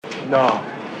No,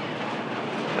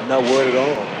 I'm not worried at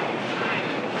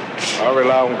all. I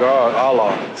rely on God,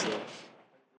 Allah. So.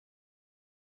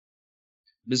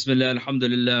 Bismillah,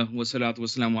 alhamdulillah, wa salatu wa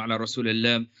salamu ala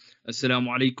rasulillah. Assalamu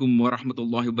alaikum wa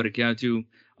rahmatullahi wa barakatuh.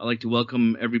 I'd like to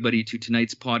welcome everybody to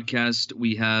tonight's podcast.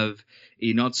 We have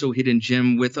a not so hidden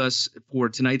gem with us for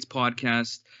tonight's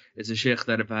podcast. It's a sheikh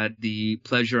that I've had the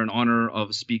pleasure and honor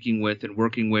of speaking with and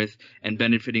working with and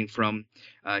benefiting from.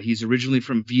 He's originally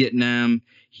from Vietnam.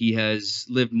 He has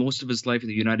lived most of his life in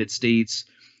the United States.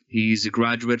 He's a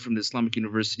graduate from the Islamic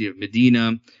University of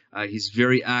Medina. He's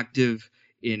very active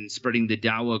in spreading the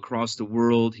da'wah across the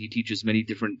world. He teaches many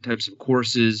different types of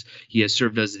courses. He has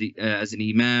served as an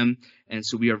imam. And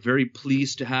so we are very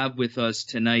pleased to have with us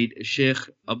tonight Sheikh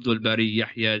Abdul Bari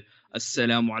Yahya.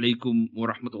 Assalamu alaikum wa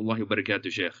rahmatullahi wa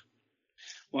barakatuh, Sheikh.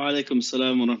 Wa alaikum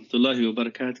salam wa rahmatullahi wa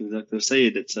barakatuh, Dr.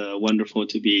 Sayyid. It's wonderful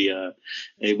to be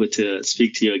able to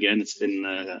speak to you again. It's been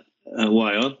a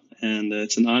while, and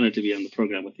it's an honor to be on the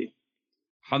program with you.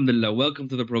 Alhamdulillah. Welcome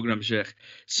to the program, Sheikh.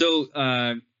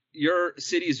 So, your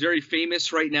city is very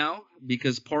famous right now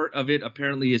because part of it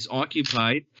apparently is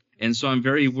occupied, and so I'm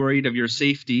very worried of your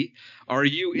safety. Are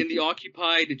you in the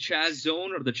occupied Chaz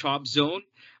zone or the Chop zone,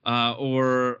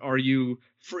 or are you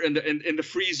in the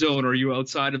free zone? Are you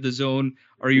outside of the zone?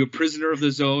 Are you a prisoner of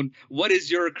the zone? What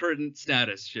is your current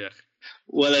status, Sheikh?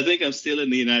 Well, I think I'm still in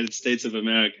the United States of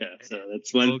America, so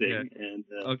that's one thing. And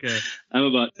I'm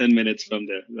about 10 minutes from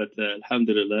there, but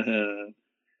alhamdulillah.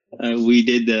 We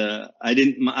did.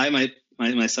 I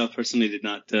myself personally did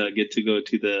not get to go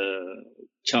to the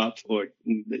Chop, or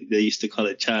they used to call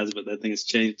it Chaz, but I think it's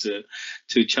changed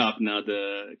to Chop now.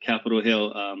 The Capitol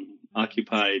Hill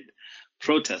occupied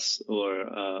protests or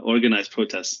organized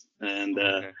protests, and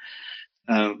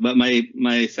but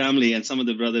my family and some of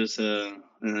the brothers,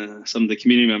 some of the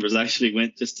community members actually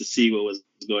went just to see what was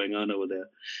going on over there,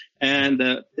 and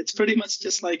it's pretty much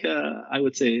just like I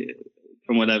would say.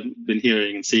 From what I've been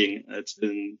hearing and seeing, it's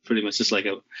been pretty much just like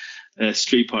a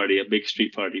street party, a big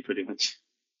street party, pretty much.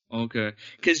 Okay,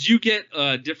 because you get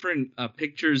different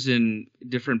pictures in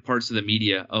different parts of the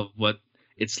media of what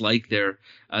it's like there.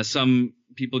 Some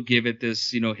people give it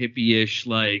this, hippie-ish,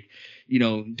 like,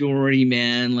 don't worry,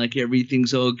 man, like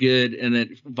everything's all good, and that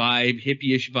vibe,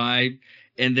 hippie-ish vibe.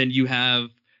 And then you have,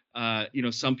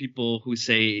 some people who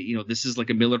say, this is like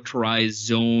a militarized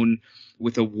zone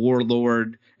with a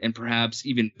warlord, and perhaps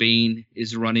even Bane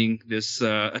is running this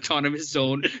autonomous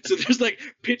zone. So there's like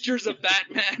pictures of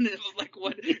Batman and like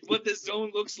what this zone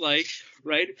looks like,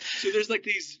 right? So there's like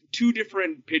these two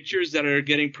different pictures that are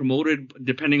getting promoted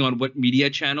depending on what media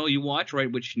channel you watch,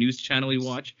 right? Which news channel you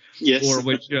watch, yes, or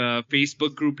which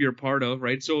Facebook group you're part of,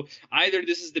 right? So either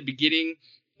this is the beginning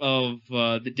of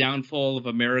the downfall of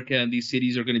America and these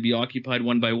cities are going to be occupied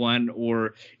one by one,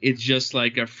 or it's just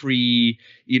like a free,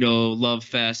 love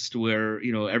fest where,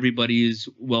 everybody is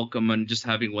welcome and just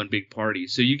having one big party.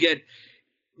 So you get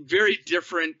very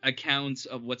different accounts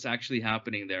of what's actually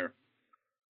happening there.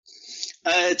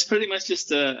 It's pretty much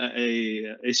just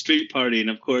a street party.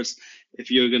 And of course, if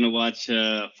you're going to watch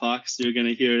Fox, you're going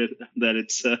to hear that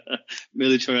it's a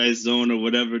militarized zone or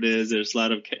whatever it is. There's a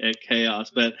lot of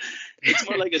chaos, but it's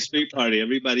more like a street party.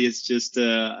 Everybody is just,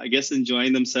 I guess,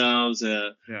 enjoying themselves.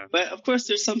 But of course,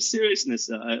 there's some seriousness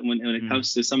when it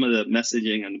comes to some of the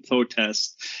messaging and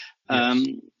protests. Yes.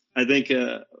 I think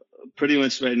pretty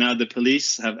much right now the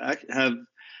police have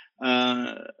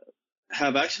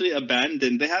actually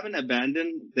abandoned. They haven't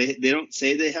abandoned. They don't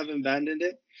say they have abandoned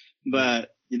it, but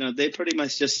they pretty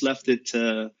much just left it.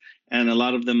 And a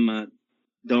lot of them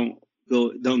don't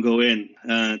go in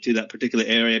to that particular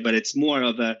area. But it's more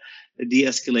of a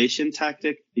de-escalation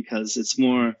tactic because it's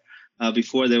more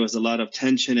before there was a lot of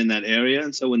tension in that area,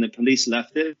 and so when the police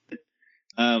left it,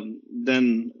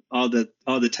 then all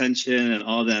the tension and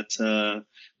all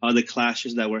the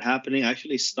clashes that were happening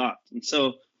actually stopped. And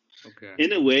so. Okay.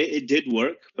 In a way, it did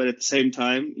work, but at the same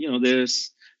time,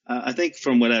 there's, I think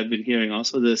from what I've been hearing,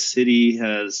 also the city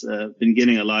has been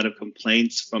getting a lot of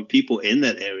complaints from people in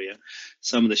that area,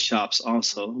 some of the shops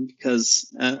also,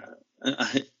 because,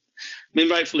 I mean,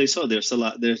 rightfully so. There's a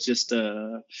lot. There's just,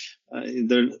 some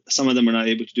of them are not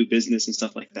able to do business and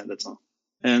stuff like that. That's all.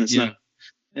 And it's not.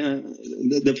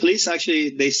 The police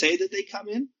actually, they say that they come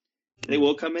in. They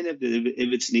will come in if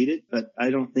it's needed, but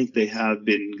I don't think they have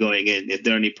been going in. If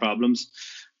there are any problems,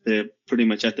 they're pretty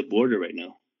much at the border right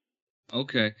now.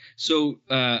 Okay. So,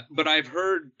 but I've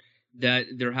heard that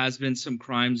there has been some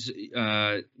crimes.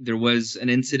 There was an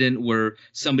incident where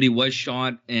somebody was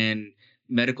shot and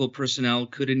medical personnel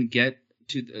couldn't get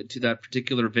to that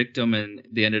particular victim, and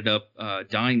they ended up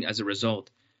dying as a result.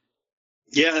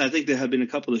 Yeah, I think there have been a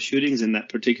couple of shootings in that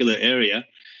particular area,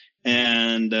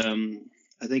 and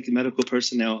I think medical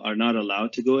personnel are not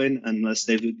allowed to go in unless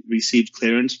they've received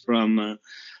clearance from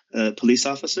police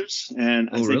officers. And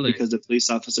I Oh, think really? because the police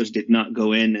officers did not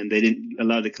go in and they didn't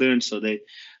allow the clearance, so they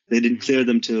didn't clear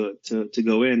them to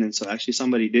go in. And so actually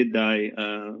somebody did die,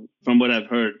 from what I've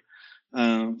heard,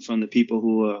 from the people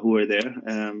who were there.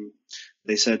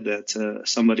 They said that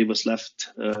somebody was left,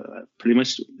 pretty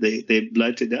much they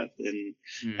bled to death,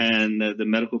 and the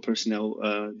medical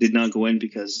personnel did not go in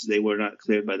because they were not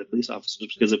cleared by the police officers,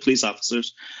 because the police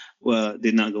officers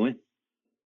did not go in.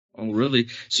 Oh, really?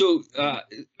 So,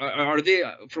 are they?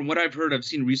 From what I've heard, I've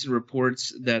seen recent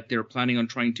reports that they're planning on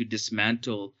trying to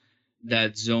dismantle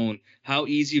that zone. How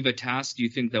easy of a task do you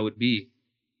think that would be?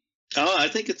 Oh, I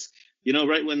think it's,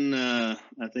 right when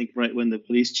right when the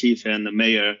police chief and the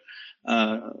mayor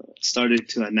started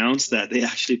to announce that, they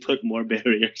actually put more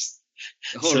barriers.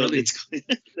 Oh, So really? it's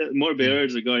more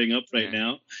barriers are going up right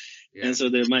now, Yeah. and so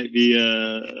there might be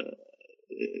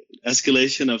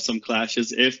escalation of some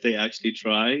clashes if they actually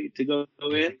try to go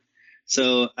in.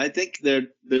 So I think they're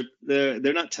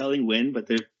not telling when, but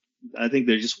I think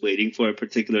they're just waiting for a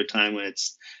particular time when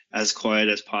it's as quiet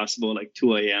as possible, like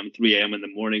 2 a.m., 3 a.m. in the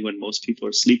morning when most people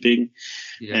are sleeping,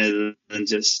 and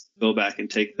just go back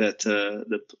and take that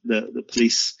the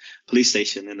police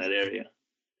station in that area.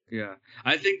 Yeah,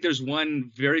 I think there's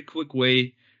one very quick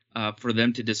way for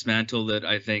them to dismantle that,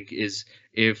 I think, is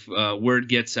if word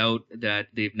gets out that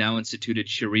they've now instituted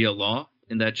Sharia law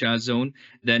in that Chaz zone,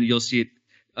 then you'll see it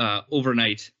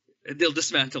overnight. They'll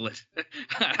dismantle it.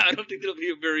 I don't think there'll be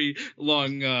a very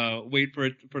long wait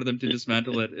for them to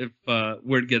dismantle it if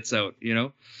word gets out,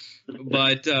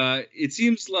 But it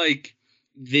seems like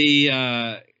they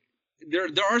there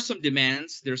are some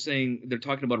demands. They're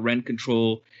talking about rent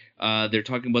control. They're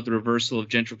talking about the reversal of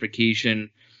gentrification.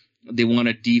 They want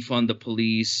to defund the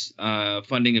police,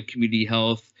 funding of community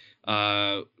health,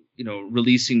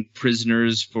 releasing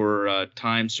prisoners for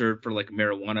time served for like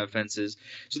marijuana offenses.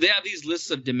 So they have these lists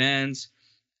of demands.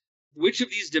 Which of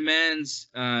these demands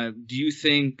do you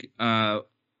think are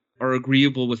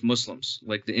agreeable with Muslims,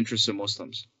 like the interests of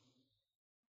Muslims?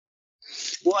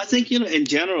 Well, I think, in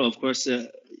general, of course,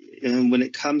 when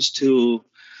it comes to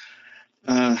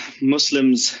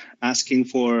Muslims asking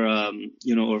for,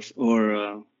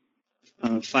 or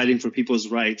fighting for people's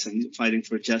rights and fighting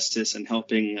for justice and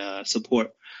helping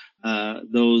support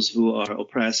those who are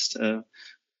oppressed.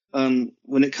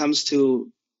 When it comes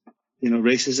to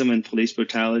racism and police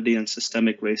brutality and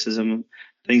systemic racism,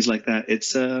 things like that,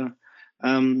 it's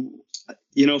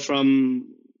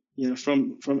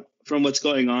from what's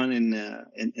going on in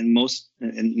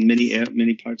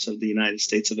many parts of the United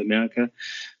States of America.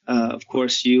 Of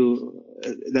course,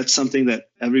 that's something that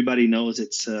everybody knows.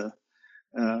 It's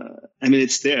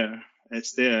it's there.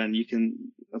 It's there, and you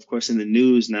can, of course, in the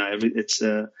news now.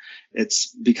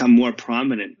 It's become more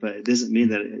prominent, but it doesn't mean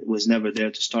that it was never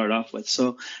there to start off with.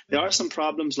 So there are some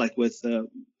problems, like with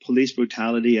police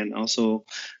brutality, and also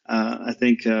I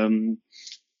think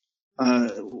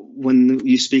when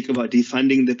you speak about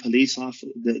defunding the police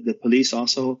the police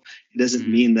also, it doesn't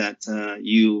mean that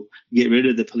you get rid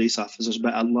of the police officers,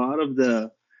 but a lot of the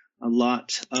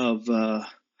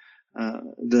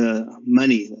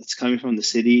money that's coming from the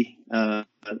city,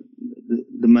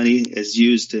 the money is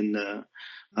used in,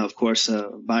 of course,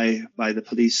 by the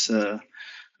police, by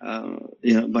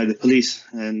the police,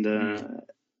 and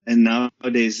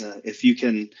nowadays, if you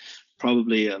can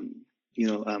probably,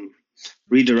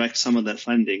 redirect some of that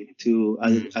funding to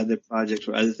other projects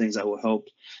or other things that will help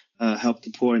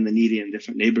the poor and the needy in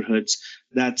different neighborhoods,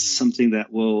 that's something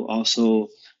that will also,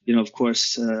 of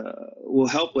course, will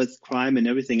help with crime and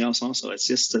everything else. Also, it's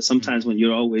just that sometimes when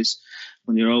you're always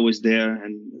there,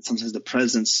 and sometimes the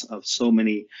presence of so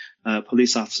many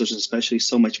police officers, especially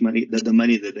so much money, the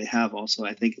money that they have, also,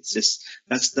 I think it's just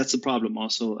that's a problem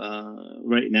also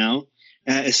right now.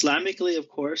 Islamically, of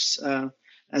course,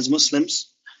 as Muslims,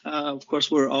 of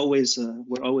course, we're always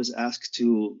asked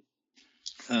to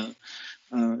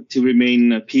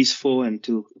remain peaceful and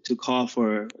to call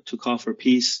for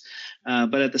peace.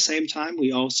 But at the same time,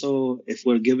 we also, if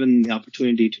we're given the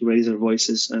opportunity to raise our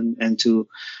voices and to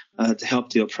help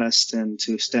the oppressed and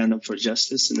to stand up for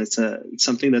justice, and it's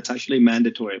something that's actually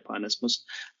mandatory upon us,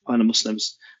 upon the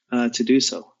Muslims, to do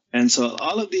so. And so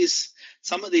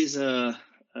some of these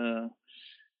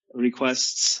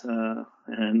requests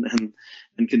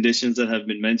and conditions that have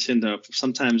been mentioned,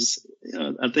 sometimes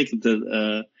I think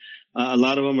that a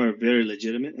lot of them are very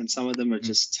legitimate, and some of them are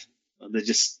just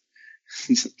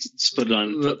Just put it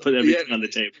on, put everything on the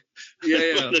table.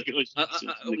 Yeah.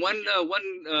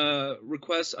 One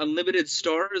request: unlimited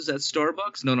stars at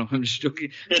Starbucks. No, I'm just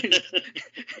joking.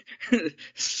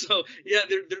 So yeah,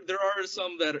 there are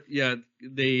some that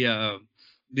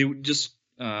they would just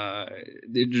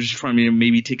they're just trying to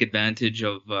maybe take advantage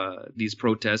of these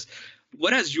protests.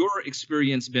 What has your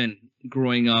experience been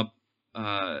growing up,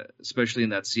 especially in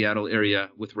that Seattle area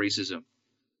with racism?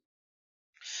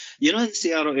 In the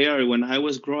Seattle area, when I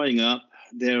was growing up,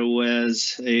 there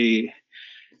was every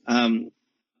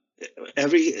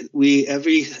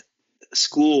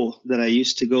school that I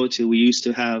used to go to, we used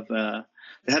to have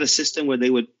they had a system where they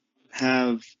would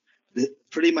have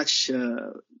pretty much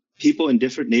people in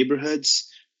different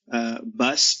neighborhoods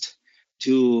bused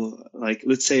to, like,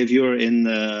 let's say if you're in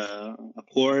a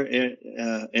poor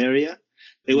area,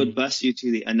 they would bus you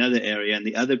to another area, and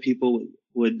the other people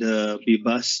would be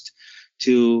bused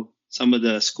to some of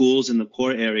the schools in the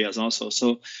poor areas also.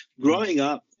 So growing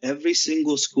up, every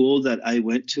single school that I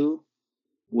went to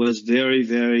was very,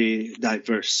 very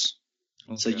diverse.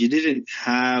 Okay. So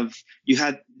you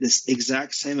had this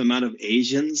exact same amount of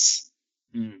Asians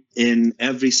in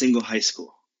every single high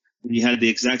school. And you had the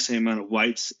exact same amount of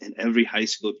whites in every high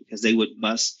school because they would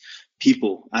bus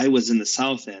people. I was in the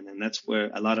South End, and that's where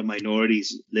a lot of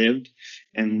minorities lived.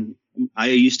 And I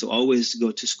used to always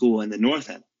go to school in the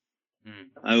North End.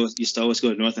 I used to always go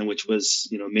to North End, which was,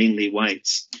 mainly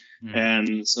whites.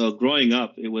 And so growing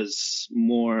up, it was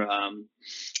more,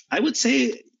 I would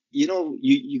say,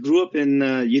 you grew up in,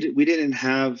 we didn't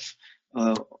have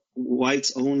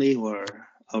whites only or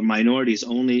minorities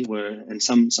only were in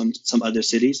some other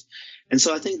cities. And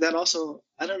so I think that also,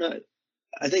 I don't know,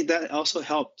 I think that also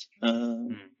helped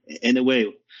in a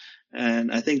way.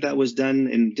 And I think that was done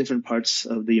in different parts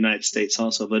of the United States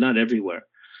also, but not everywhere.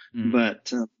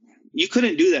 But you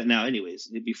couldn't do that now anyways.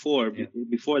 Before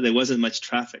there wasn't much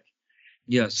traffic.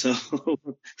 Yeah. So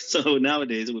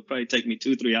nowadays it would probably take me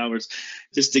 2-3 hours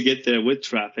just to get there with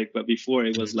traffic. But before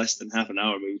it was less than half an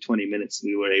hour, maybe 20 minutes,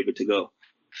 we were able to go.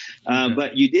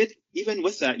 But you did, even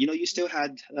with that, you still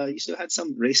had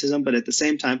some racism, but at the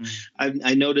same time,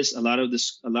 I noticed a lot of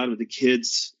the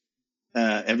kids,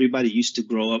 everybody used to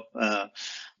grow up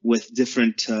with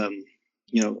different,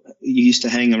 you used to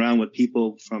hang around with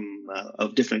people from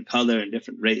of different color and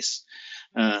different race,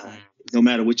 no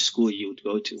matter which school you would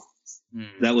go to.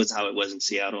 That was how it was in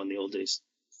Seattle in the old days.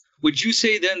 Would you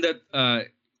say then that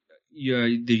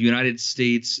the United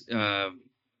States, the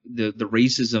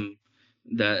racism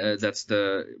that's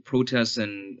the protests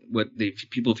and what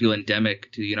people feel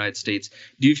endemic to the United States,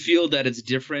 do you feel that it's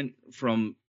different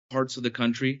from parts of the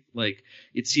country? Like,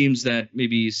 it seems that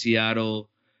maybe Seattle,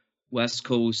 West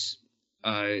Coast,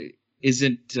 there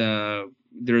isn't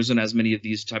as many of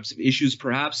these types of issues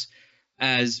perhaps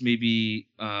as maybe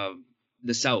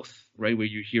the South, right, where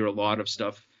you hear a lot of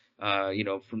stuff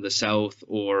from the South,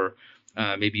 or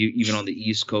maybe even on the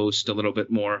East Coast a little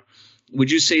bit more. Would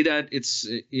you say that it's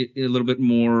a little bit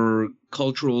more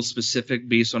cultural specific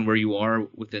based on where you are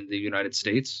within the United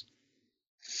States?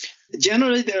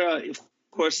 Generally, there are, of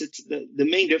course, it's the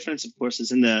main difference, of course,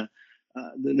 is in the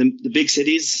big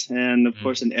cities, and of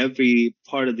course, in every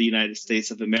part of the United States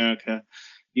of America,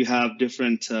 you have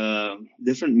different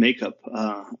makeup,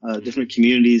 different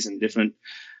communities, and different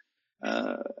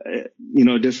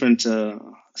different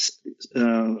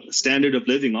standard of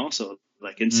living also.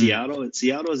 Like in Seattle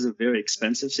is a very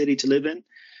expensive city to live in,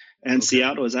 and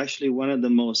Seattle is actually one of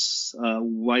the most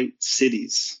white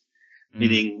cities,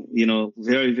 meaning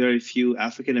very, very few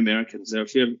African Americans. There are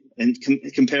few, and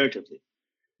comparatively,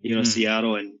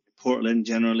 Seattle and Portland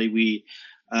generally,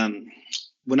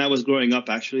 when I was growing up,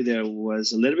 actually there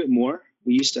was a little bit more.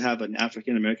 We used to have an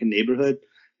African American neighborhood,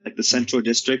 like the Central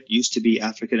District used to be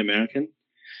African American.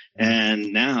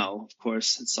 And now, of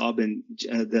course, it's all been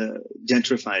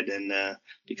gentrified, and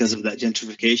because of that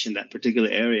gentrification, that particular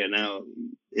area now,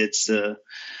 it's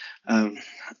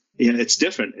it's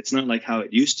different. It's not like how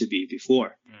it used to be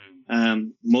before.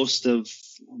 Most of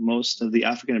the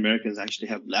African Americans actually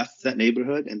have left that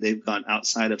neighborhood, and they've gone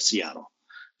outside of Seattle,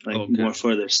 more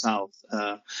further south.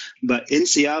 But in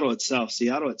Seattle itself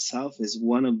is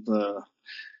one of the.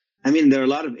 I mean, there are a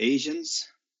lot of Asians.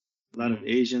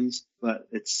 But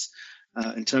it's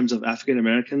in terms of African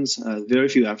Americans, very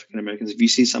few African Americans. If you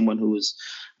see someone who is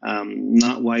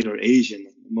not white or Asian,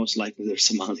 most likely they're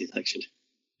Somalis, actually.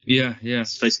 Yeah.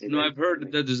 No, I've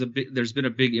heard that there's been a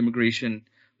big immigration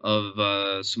of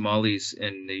Somalis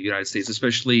in the United States,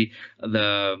 especially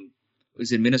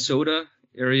is it Minnesota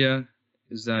area?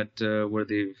 Is that where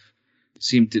they've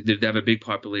seem to they have a big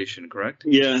population, correct?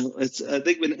 Yeah, it's. I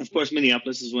think, of course,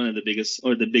 Minneapolis is one of the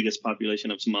biggest population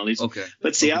of Somalis. Okay.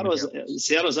 But Seattle's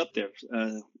up there.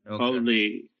 It's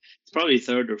probably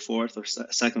third or fourth or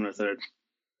second or third.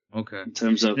 Okay. In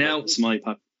terms of now, Somali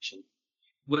population.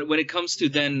 When it comes to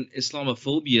then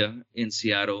Islamophobia in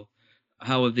Seattle,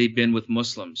 how have they been with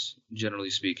Muslims, generally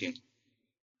speaking?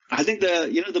 I think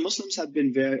the Muslims have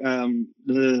been very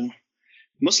the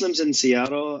Muslims in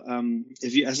Seattle.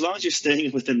 As long as you're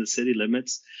staying within the city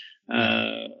limits,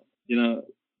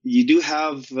 you do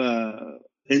have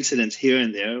incidents here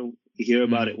and there. You hear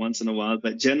about it once in a while,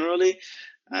 but generally,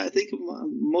 I think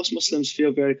most Muslims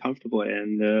feel very comfortable,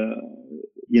 and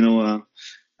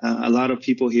a lot of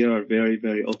people here are very,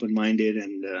 very open-minded,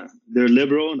 and they're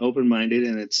liberal and open-minded,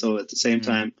 and it's so at the same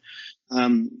time,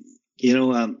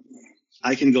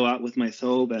 I can go out with my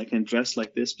thobe, I can dress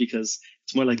like this because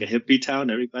it's more like a hippie town.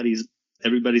 Everybody's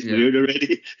weird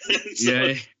already.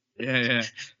 So, yeah.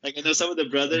 Like I know some of the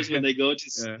brothers when they go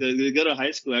to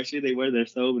high school, actually they wear their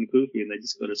thobe and kufi and they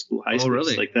just go to school. High school,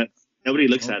 really? Like that. Nobody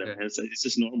looks at them. It's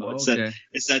just normal. Oh,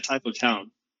 it's that type of town.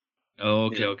 Oh,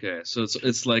 okay, okay. So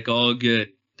it's like all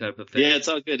good type of thing. Yeah, it's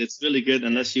all good. It's really good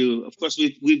unless you. Of course,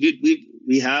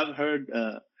 we have heard.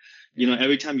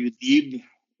 Every time you leave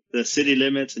the city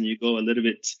limits and you go a little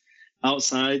bit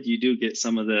outside, you do get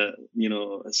some of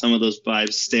those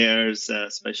vibes, stares,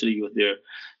 especially with your,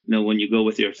 when you go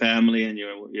with your family and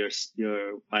your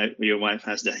wife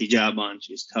has the hijab on,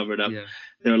 she's covered up. Yeah.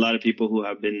 There are a lot of people who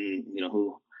have been,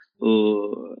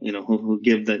 who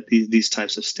give these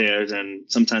types of stares, and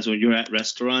sometimes when you're at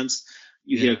restaurants,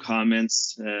 you hear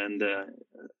comments, and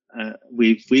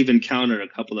we've encountered a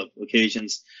couple of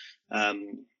occasions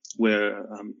where.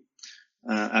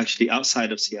 Actually,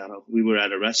 outside of Seattle, we were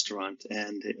at a restaurant,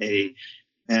 and I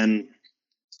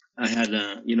had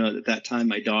at that time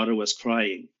my daughter was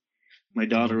crying. My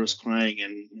daughter was crying,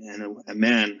 and a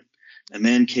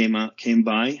man came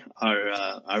by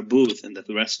our booth in the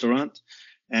restaurant,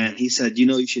 and he said,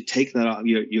 you should take that off.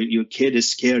 Your kid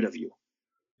is scared of you.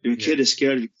 Your kid is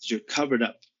scared of you because you're covered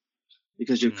up.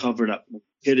 Because you're covered up.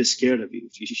 Kid is scared of you.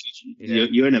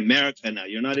 You're in America now.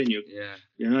 You're not in your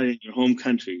home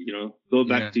country. Go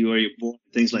back to where you're born.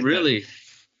 Things like that. Really?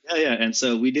 Yeah. And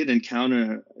so we did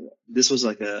encounter. This was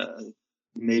like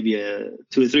maybe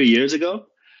 2 or 3 years ago.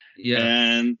 Yeah.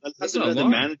 And the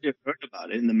manager heard about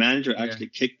it, and the manager actually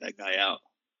kicked that guy out.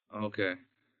 Okay.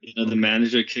 The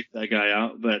manager kicked that guy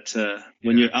out. But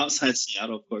when you're outside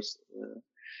Seattle, of course,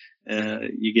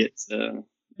 you get.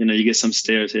 You get some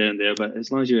stares here and there, but as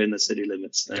long as you're in the city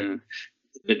limits, then,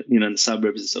 in the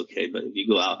suburbs, it's okay. But if you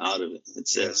go out of it,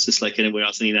 it's just like anywhere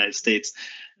else in the United States.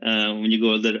 When you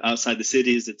go a little outside the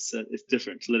cities, it's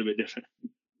different. It's a little bit different.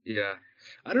 Yeah.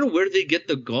 I don't know where they get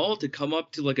the gall to come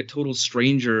up to like a total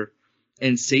stranger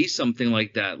and say something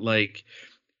like that. Like,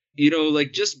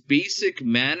 like just basic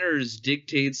manners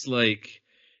dictates like,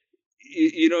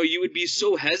 you would be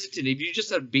so hesitant if you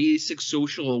just have basic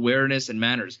social awareness and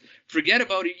manners. Forget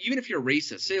about it. Even if you're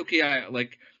racist, say, okay,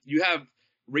 you have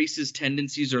racist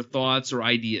tendencies or thoughts or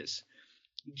ideas.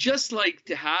 Just like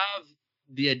to have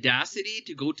the audacity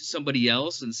to go to somebody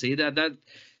else and say that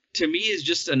to me is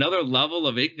just another level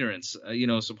of ignorance,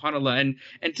 subhanAllah.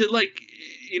 And to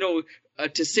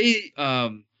to say,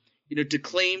 to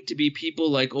claim to be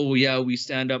people like, oh yeah, we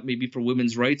stand up maybe for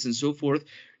women's rights and so forth.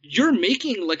 You're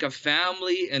making like a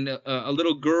family and a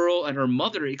little girl and her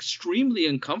mother extremely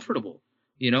uncomfortable.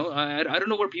 I don't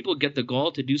know where people get the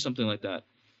gall to do something like that.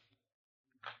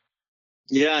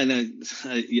 Yeah, and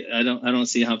I don't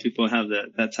see how people have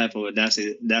that type of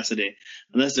audacity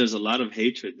unless there's a lot of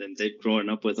hatred, and they've grown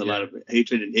up with a lot of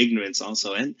hatred and ignorance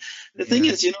also. And the thing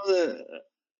is,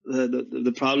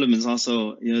 the problem is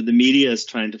also, the media is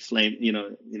trying to flame,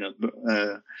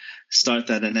 start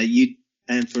that,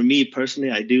 and for me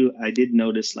personally, I did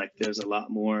notice like there's a lot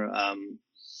more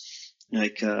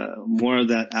more of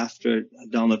that after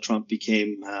Donald Trump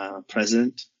became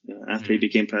president, after he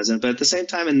became president. But at the same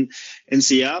time in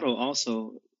Seattle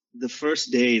also, the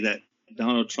first day that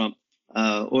Donald Trump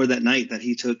or that night that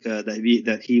he took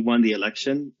that he won the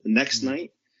election, the next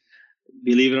night,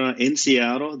 believe it or not, in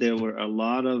Seattle there were a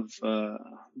lot of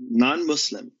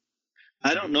non-Muslim.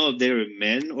 I don't know if they were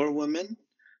men or women,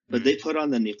 but they put on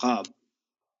the niqab.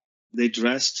 They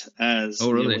dressed as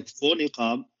with full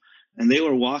niqab, and they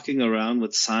were walking around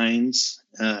with signs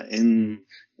in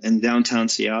downtown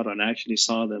Seattle, and I actually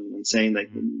saw them and saying like,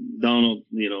 Donald,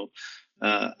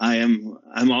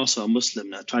 I'm also a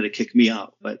Muslim now. Try to kick me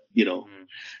out, but you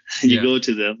go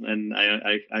to them, and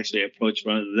I actually approached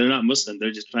one. They're not Muslim.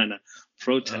 They're just trying to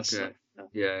protest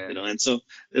Yeah. And so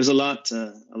there's a lot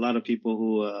of people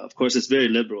who, of course, it's very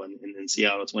liberal in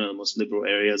Seattle. It's one of the most liberal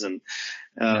areas, and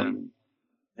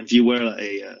if you wear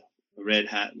a red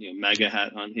hat, MAGA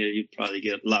hat on here, you'd probably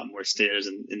get a lot more stares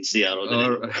in Seattle than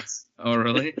anywhere else. Oh,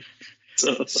 really?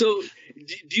 So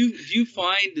do you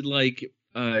find like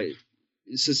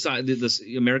society, this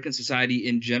American society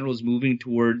in general, is moving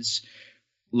towards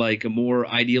like a more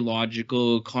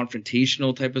ideological,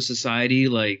 confrontational type of society?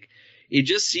 Like, it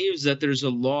just seems that there's a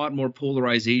lot more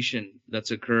polarization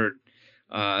that's occurred,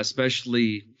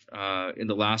 especially in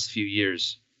the last few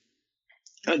years.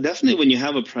 Definitely, when you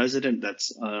have a president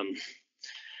that's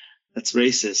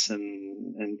racist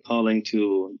and calling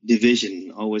to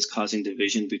division, always causing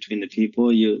division between the people,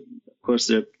 of course,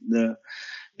 you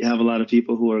have a lot of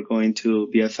people who are going to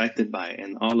be affected by it,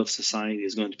 and all of society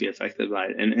is going to be affected by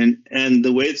it. And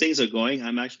the way things are going,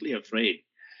 I'm actually afraid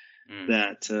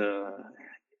that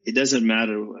it doesn't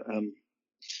matter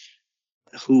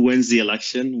who wins the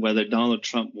election, whether Donald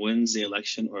Trump wins the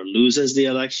election or loses the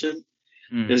election.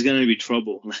 There's going to be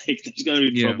trouble. There's going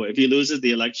to be trouble. If he loses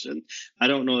the election, I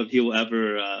don't know if he will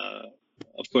ever,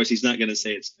 of course, he's not going to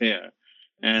say it's fair.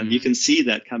 And you can see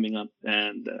that coming up.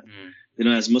 And,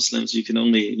 as Muslims, you can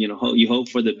only, you hope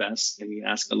for the best, and you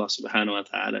ask Allah subhanahu wa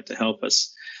ta'ala to help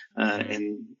us.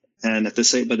 And at the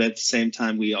same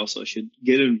time, we also should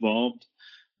get involved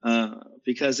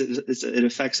because it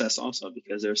affects us also,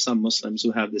 because there are some Muslims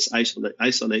who have this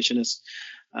isolationist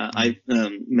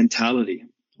mentality,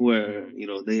 where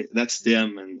that's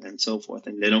them and so forth,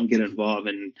 and they don't get involved,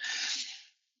 and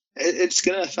it's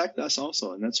going to affect us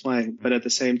also. And that's why, but at the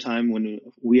same time, when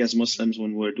we as Muslims,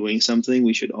 when we're doing something,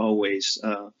 we should always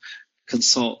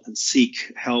consult and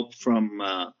seek help from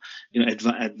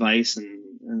advice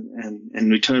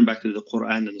and return back to the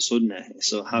Quran and the Sunnah.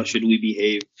 So how should we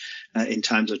behave in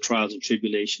times of trials and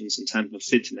tribulations, in times of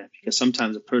fitna? Because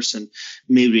sometimes a person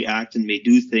may react and may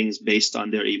do things based on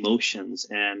their emotions.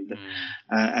 And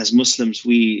as Muslims,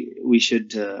 we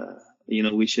should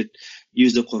we should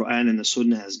use the Quran and the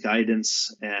Sunnah as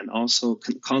guidance, and also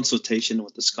consultation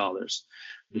with the scholars,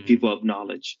 the people of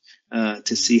knowledge,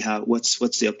 to see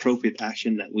what's the appropriate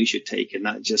action that we should take, and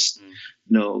not just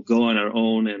go on our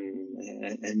own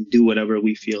and do whatever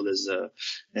we feel is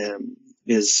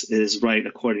right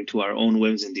according to our own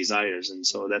whims and desires. And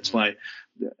so that's why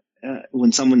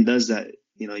when someone does that,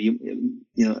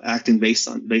 acting based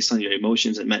on your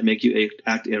emotions, it might make you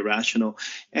act irrational,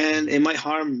 and it might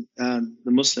harm the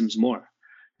Muslims more.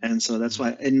 And so that's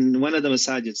why in one of the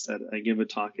masajids that I give a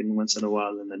talk in once in a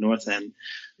while in the North End,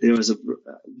 there was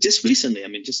just recently,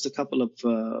 just a couple of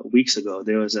weeks ago,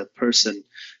 there was a person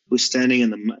who's standing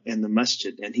in the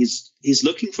masjid, and he's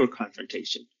looking for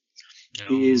confrontation.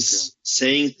 He is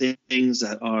saying things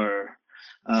that are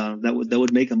that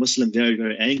would make a Muslim very,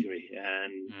 very angry,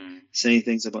 and saying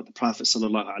things about the Prophet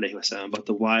sallallahu alaihi wasallam, about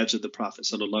the wives of the Prophet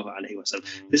sallallahu alaihi wasallam.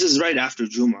 This is right after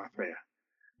Jumu'ah prayer,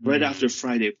 right after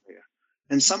Friday prayer.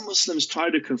 And some Muslims try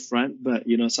to confront, but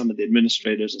some of the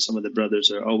administrators and some of the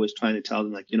brothers are always trying to tell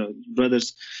them,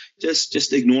 brothers,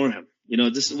 just ignore him.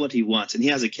 This is what he wants, and he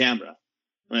has a camera.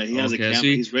 Right, he has a camera.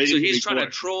 He's ready. So he's trying to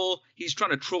troll. He's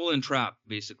trying to troll and trap,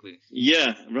 basically.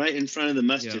 Yeah, right in front of the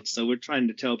masjid. Yeah. So we're trying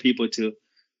to tell people to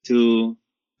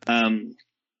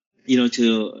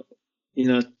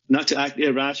not to act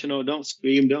irrational. Don't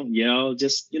scream. Don't yell.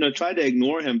 Just try to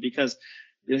ignore him, because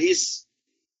he's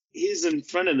in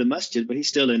front of the masjid, but he's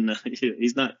still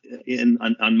he's not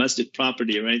on masjid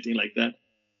property or anything like that.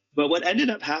 But what ended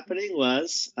up happening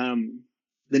was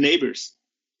the neighbors,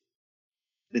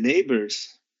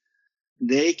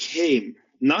 they came,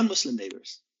 non-Muslim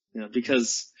neighbors,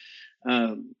 because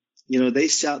they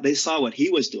saw what he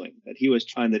was doing, that he was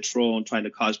trying to troll and trying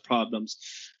to cause problems.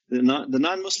 The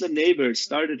non-Muslim neighbors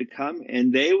started to come,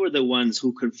 and they were the ones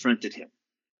who confronted him.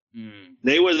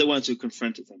 They were the ones who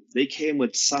confronted him. They came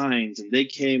with signs, and they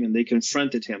came and they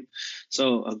confronted him.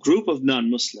 So a group of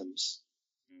non-Muslims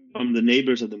from the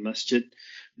neighbors of the masjid,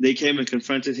 they came and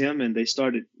confronted him, and they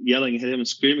started yelling at him and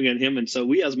screaming at him. And so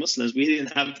we as Muslims, we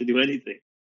didn't have to do anything.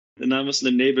 The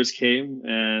non-Muslim neighbors came,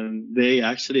 and they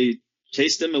actually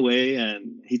chased him away,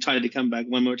 and he tried to come back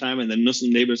one more time, and the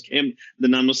non-Muslim neighbors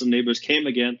came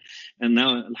again, and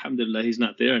now, alhamdulillah, he's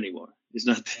not there anymore. He's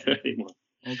not there anymore.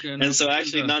 Okay. And so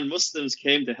actually non-Muslims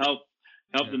came to help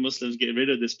the Muslims get rid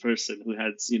of this person who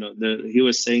had, he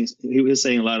was saying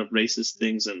a lot of racist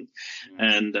things,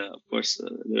 and of course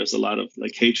there's a lot of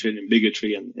hatred and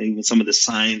bigotry, and even some of the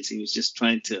signs, he was just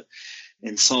trying to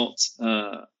insult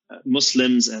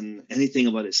Muslims and anything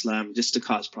about Islam just to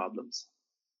cause problems.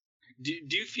 Do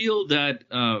you feel that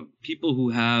people who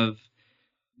have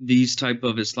these type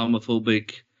of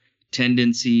Islamophobic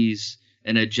tendencies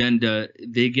and agenda,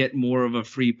 they get more of a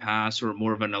free pass or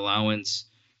more of an allowance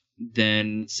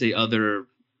than, say, other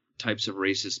types of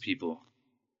racist people.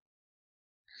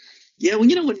 Yeah, well,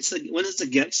 when it's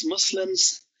against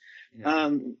Muslims,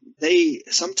 they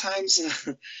sometimes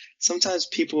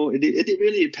people, it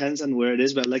really depends on where it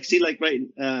is. But like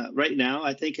right now,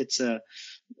 I think it's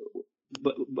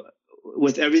but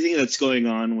with everything that's going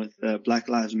on with Black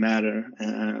Lives Matter,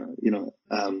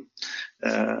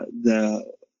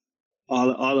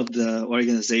 all of the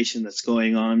organization that's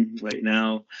going on right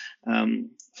now,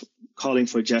 calling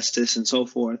for justice and so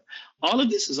forth. All of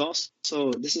this is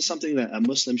something that a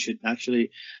Muslim should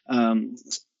actually,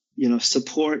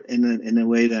 support in a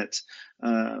way that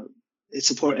it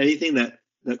support anything that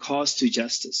calls to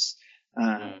justice.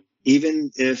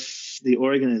 Even if the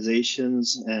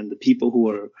organizations and the people who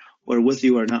are with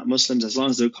you are not Muslims, as long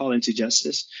as they're calling to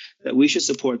justice, that we should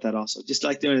support that also. Just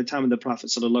like during the time of the Prophet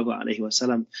sallallahu alaihi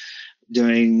wasallam,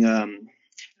 during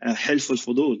Hilf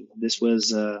al-Fudul. This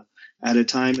was at a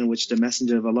time in which the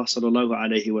Messenger of Allah sallallahu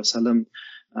alaihi wasallam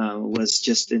was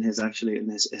just in his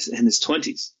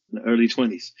 20s, in the early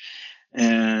 20s,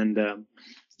 and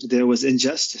there was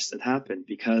injustice that happened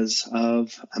because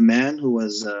of a man who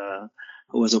was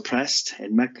oppressed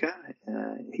in Mecca.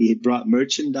 He brought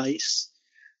merchandise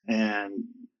and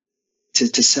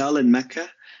to sell in Mecca,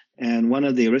 and one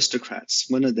of the aristocrats,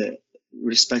 one of the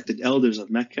respected elders of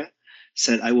Mecca,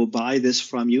 said, "I will buy this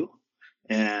from you,"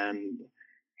 and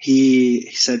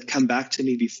he said, "Come back to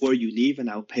me before you leave and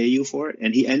I'll pay you for it."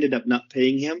 And he ended up not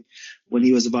paying him when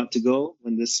he was about to go.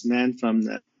 When this man from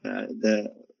the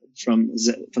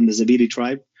Zabiri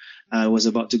tribe was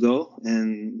about to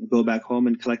go back home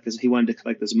and he wanted to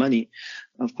collect his money.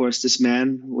 Of course, this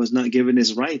man was not given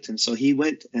his right. And so he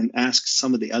went and asked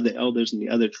some of the other elders and the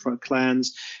other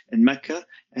clans in Mecca,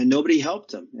 and nobody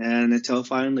helped him. And until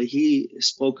finally he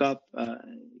spoke up,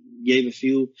 gave a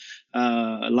few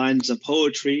lines of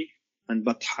poetry and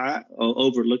Batha,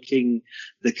 overlooking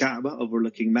the Kaaba,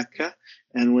 overlooking Mecca.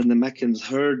 And when the Meccans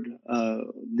heard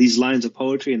these lines of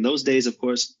poetry, in those days, of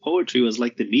course, poetry was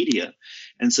like the media.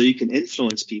 And so you can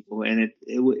influence people, and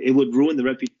it would ruin the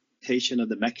reputation of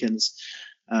the Meccans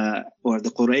or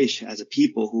the Quraysh as a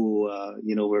people who,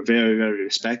 were very, very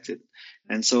respected.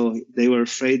 And so they were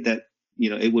afraid that,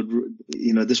 it would,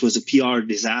 this was a PR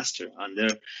disaster on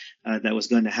their, that was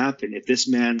going to happen if this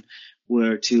man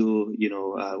were to,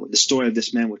 the story of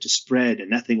this man were to spread and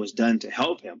nothing was done to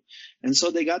help him. And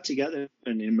so they got together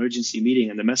in an emergency meeting,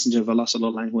 and the Messenger of Allah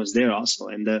sallallahu alaihi wasallam was there also.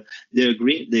 And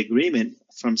the agreement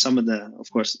from some of the, of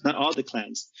course, not all the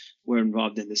clans were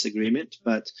involved in this agreement,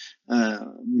 but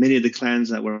many of the clans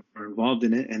that were involved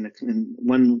in it, and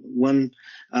one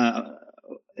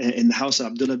in the house of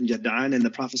Abdullah bin Jada'an, and the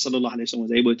Prophet sallallahu alaihi wasallam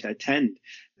was able to attend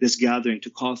this gathering to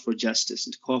call for justice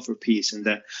and to call for peace, and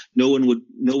that no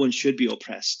one should be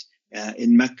oppressed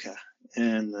in Mecca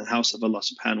and the house of Allah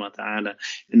subhanahu wa ta'ala,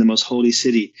 in the most holy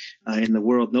city in the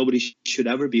world. Nobody should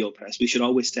ever be oppressed. We should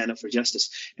always stand up for justice.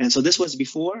 And so this was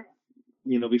before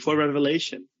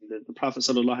revelation. The Prophet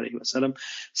sallallahu alaihi wasallam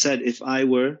said, if I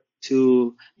were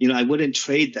to, I wouldn't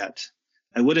trade that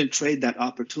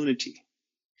opportunity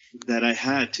that I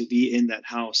had to be in that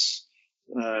house,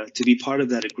 to be part of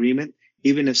that agreement,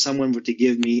 even if someone were to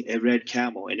give me a red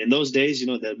camel. And in those days,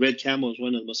 the red camel is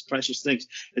one of the most precious things.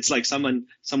 It's like someone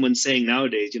saying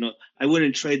nowadays, I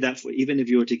wouldn't trade that for, even if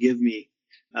you were to give me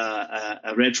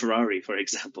a red Ferrari, for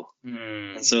example.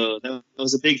 And so that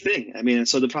was a big thing. I mean, and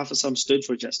so the Prophet stood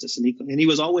for justice, and he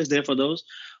was always there for those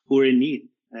who were in need.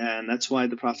 And that's why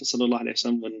the Prophet sallallahu alaihi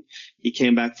wasallam, when he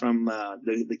came back from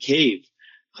the cave,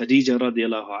 Khadija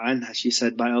radiallahu anha, she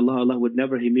said, by Allah, Allah would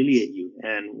never humiliate you.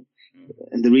 And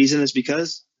the reason is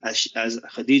because, as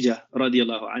Khadija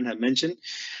radiallahu anha mentioned,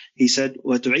 he said,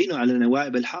 وَتُعِينُ عَلَى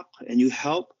نَوَائِبِ الْحَقِّ, and you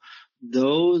help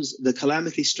the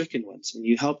calamity stricken ones, and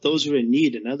you help those who are in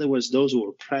need. In other words, those who are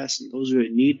oppressed and those who are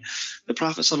in need. The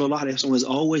Prophet sallallahu alaihi wasallam was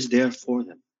always there for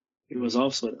them. He was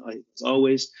always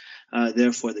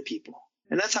there for the people.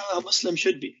 And that's how a Muslim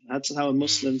should be. That's how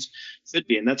Muslims should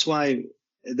be. And that's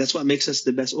what makes us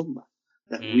the best ummah,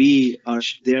 that we are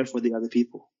there for the other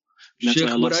people. Sheikh,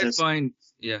 what I find,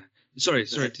 sorry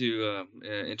to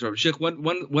interrupt. Sheikh,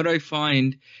 what I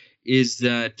find is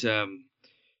that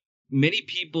many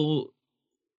people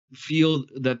feel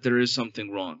that there is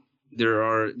something wrong.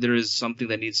 There is something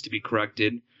that needs to be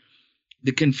corrected.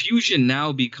 The confusion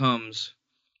now becomes,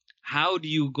 how do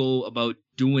you go about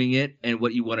doing it and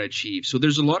what you want to achieve? So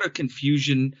there's a lot of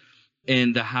confusion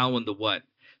in the how and the what.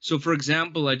 So, for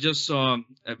example, I just saw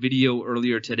a video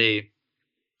earlier today.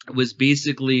 It was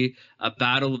basically a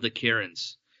battle of the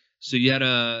Karens. So you had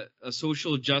a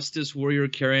social justice warrior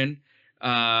Karen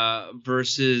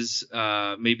versus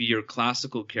maybe your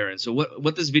classical Karen. So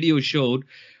what this video showed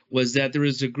was that there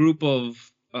was a group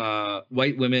of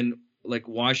white women like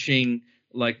washing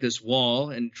like this wall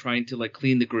and trying to like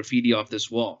clean the graffiti off this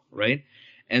wall, right?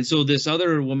 And so this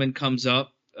other woman comes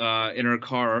up in her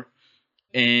car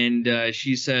and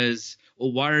she says,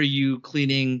 "Well, why are you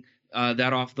cleaning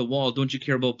that off the wall? Don't you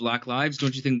care about Black lives?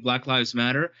 Don't you think Black lives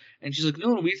matter?" And she's like,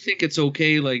 "No, we think it's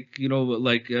okay. Like,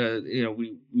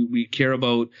 we care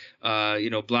about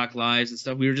Black lives and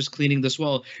stuff. We were just cleaning this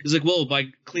wall." It's like, "Well, by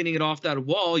cleaning it off that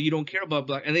wall, you don't care about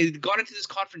Black." And they got into this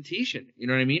confrontation. You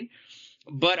know what I mean?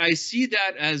 But I see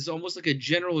that as almost like a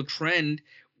general trend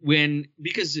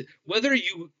because whether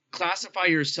you classify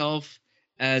yourself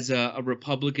as a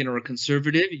Republican or a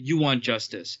conservative, you want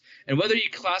justice. And whether you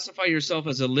classify yourself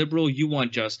as a liberal, you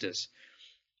want justice.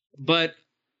 But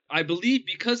I believe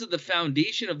because of the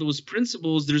foundation of those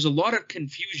principles, there's a lot of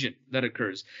confusion that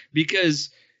occurs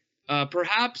because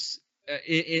perhaps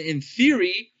in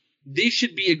theory, they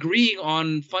should be agreeing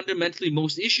on fundamentally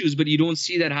most issues, but you don't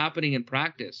see that happening in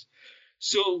practice.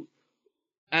 So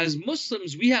as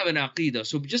Muslims, we have an aqidah.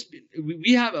 So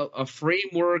we have a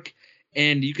framework,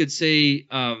 and you could say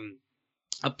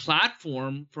a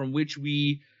platform from which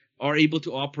we are able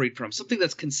to operate from, something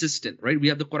that's consistent, right? We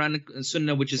have the Quran and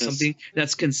Sunnah, which is something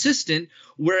that's consistent,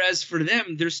 whereas for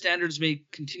them, their standards may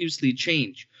continuously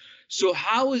change. So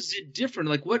how is it different?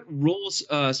 Like what roles,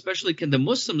 especially can the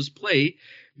Muslims play?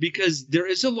 Because there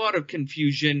is a lot of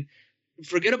confusion.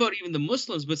 Forget about even the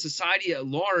Muslims, but society at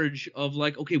large of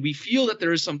like, okay, we feel that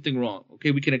there is something wrong.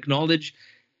 Okay, we can acknowledge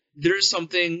there is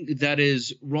something that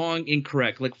is wrong,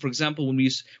 incorrect. Like, for example,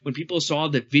 when people saw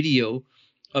the video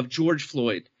of George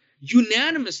Floyd,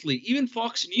 unanimously, even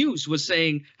Fox News was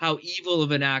saying how evil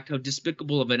of an act, how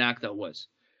despicable of an act that was.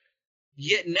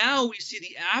 Yet now we see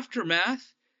the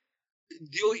aftermath.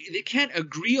 They can't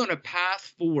agree on a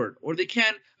path forward, or they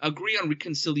can't agree on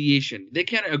reconciliation. They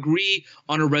can't agree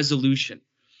on a resolution.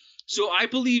 So I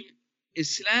believe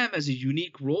Islam has a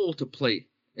unique role to play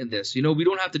in this. We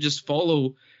don't have to just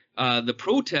follow the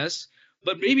protests,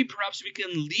 but maybe perhaps we can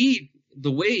lead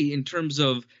the way in terms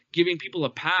of giving people a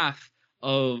path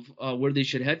of where they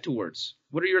should head towards.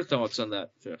 What are your thoughts on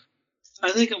that, Sheikh?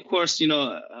 I think, of course,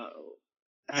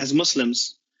 as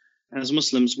Muslims,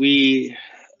 we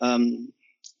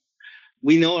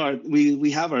know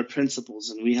we have our principles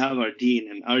and we have our deen,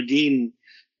 and our deen,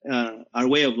 our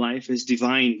way of life is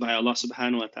divine by Allah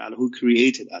subhanahu wa ta'ala, who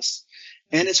created us.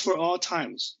 And it's for all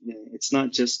times. It's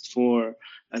not just for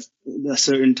a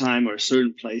certain time or a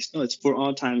certain place. No, it's for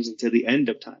all times until the end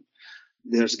of time.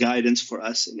 There's guidance for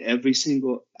us in every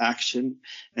single action.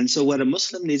 And so what a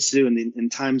Muslim needs to do in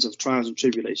times of trials and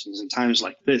tribulations, in times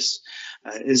like this,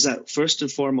 is that first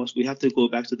and foremost, we have to go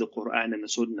back to the Quran and the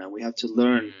Sunnah. We have to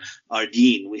learn our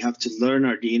deen. We have to learn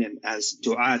our deen. And as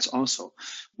du'ats also,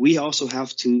 we also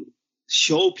have to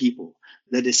show people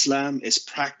that Islam is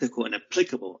practical and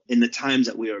applicable in the times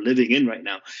that we are living in right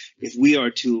now. If we are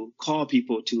to call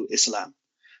people to Islam,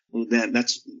 then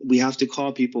we have to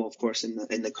call people, of course, in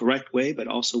the correct way, but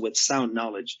also with sound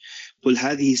knowledge. قُلْ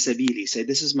هَذِهِ سَبِيلِي, say,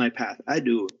 this is my path.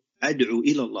 أَدْعُو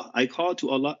إِلَى اللَّهِ, I call to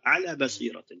Allah عَلَى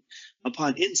بَصِيرَةٍ,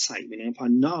 upon insight, meaning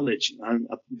upon knowledge,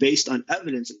 based on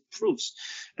evidence and proofs.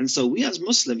 And so we as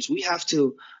Muslims, we have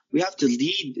to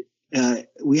lead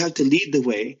the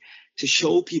way to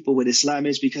show people what Islam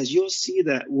is, because you'll see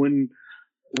that when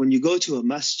you go to a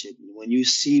masjid, when you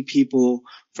see people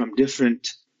from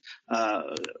different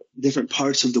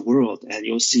parts of the world, and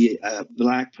you'll see a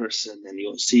black person and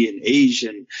you'll see an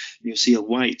Asian, and you'll see a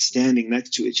white standing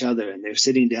next to each other, and they're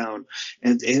sitting down.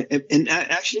 And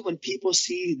actually, when people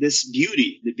see this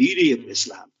beauty, the beauty of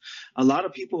Islam, a lot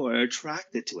of people are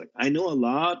attracted to it. I know a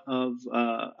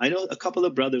couple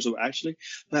of brothers who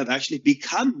have actually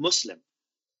become Muslim.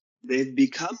 They've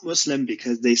become Muslim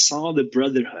because they saw the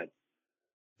brotherhood.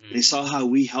 They saw how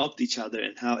we helped each other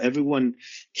and how everyone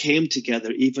came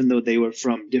together, even though they were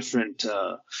from different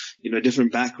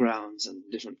backgrounds and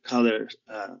different colors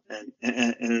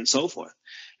and so forth.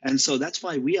 And so that's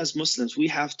why we as Muslims, we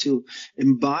have to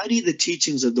embody the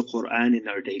teachings of the Quran in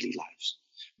our daily lives.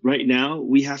 Right now,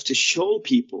 we have to show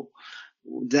people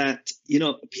that,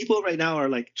 people right now are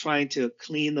like trying to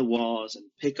clean the walls and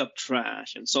pick up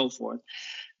trash and so forth.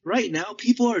 Right now,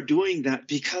 people are doing that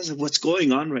because of what's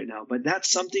going on right now. But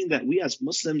that's something that we as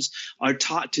Muslims are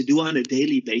taught to do on a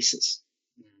daily basis.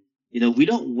 We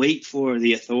don't wait for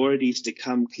the authorities to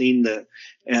come clean the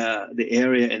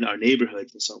area in our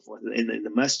neighborhoods and so forth in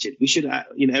the masjid. We should,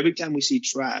 every time we see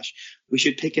trash, we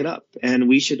should pick it up, and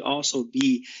we should also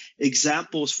be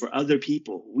examples for other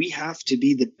people. We have to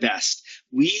be the best.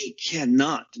 We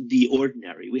cannot be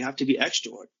ordinary. We have to be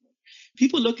extraordinary.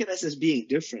 People look at us as being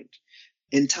different.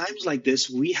 In times like this,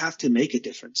 we have to make a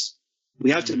difference.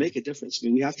 We have to make a difference. I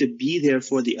mean, we have to be there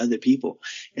for the other people.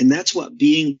 And that's what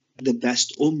being the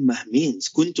best ummah means.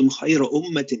 Kuntum khayra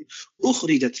ummatin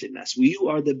ukhrijat linnas. You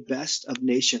are the best of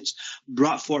nations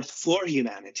brought forth for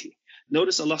humanity.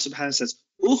 Notice Allah subhanahu wa ta'ala says,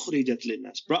 ukhrijat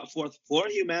linnas, brought forth for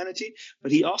humanity,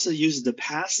 but he also uses the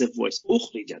passive voice,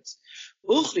 ukhrijat.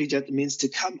 Ukhrijat means to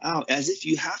come out, as if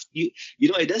you have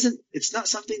it's not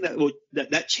something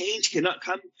that change cannot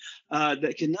come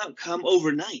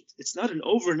overnight. It's not an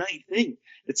overnight thing.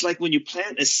 It's like when you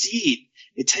plant a seed,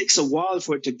 it takes a while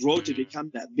for it to grow to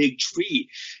become that big tree.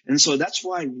 And so that's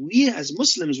why we as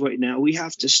Muslims right now, we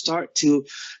have to start to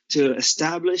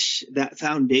establish that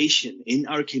foundation in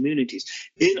our communities,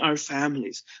 in our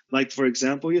families. Like, for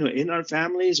example, in our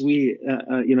families, we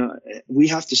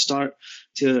have to start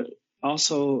to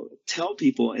also tell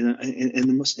people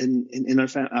in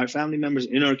our family members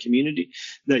in our community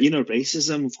that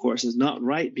racism, of course, is not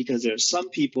right, because there are some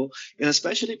people, and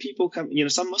especially people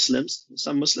some Muslims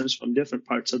from different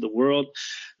parts of the world,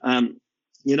 when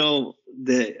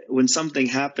something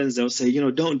happens, they'll say,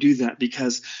 don't do that,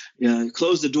 because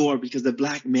close the door, because the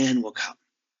black man will come.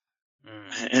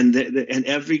 And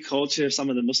every culture, some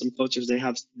of the Muslim cultures, they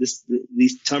have these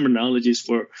terminologies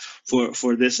for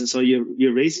this, and so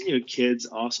you're raising your kids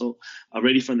also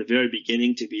already from the very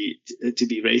beginning to be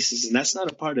racist, and that's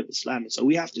not a part of Islam. And so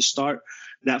we have to start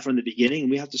that from the beginning,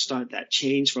 and we have to start that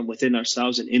change from within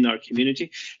ourselves and in our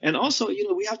community. And also,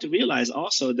 we have to realize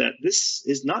also that this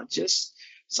is not just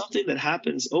something that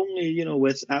happens only,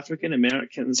 with African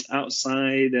Americans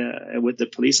outside, with the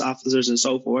police officers and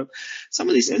so forth. Some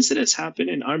of these incidents happen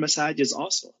in our masajids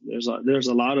also. There's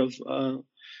a lot of,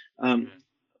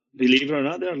 believe it or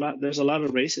not, there's a lot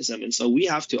of racism, and so we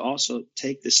have to also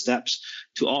take the steps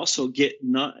to also get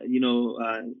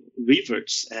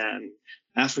reverts and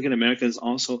African Americans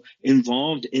also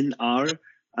involved in our.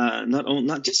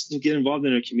 Not just to get involved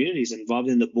in our communities, involved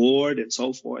in the board and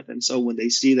so forth. And so when they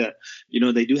see that,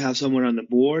 they do have someone on the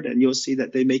board, and you'll see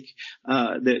that they may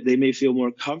feel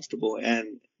more comfortable.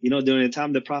 And, during the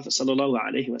time of the Prophet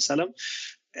ﷺ,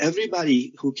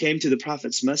 everybody who came to the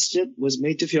Prophet's masjid was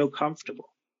made to feel comfortable.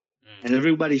 And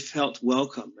everybody felt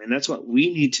welcome. And that's what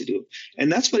we need to do. And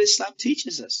that's what Islam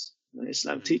teaches us.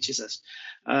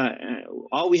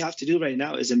 All we have to do right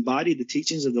now is embody the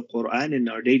teachings of the Quran in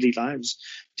our daily lives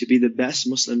to be the best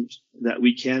Muslims that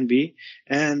we can be,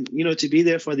 and to be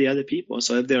there for the other people.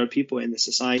 So if there are people in the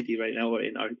society right now or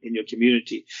in your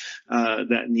community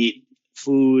that need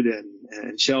food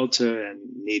and shelter and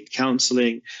need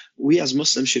counseling, we as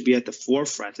Muslims should be at the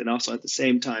forefront. And also at the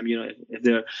same time,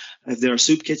 if there are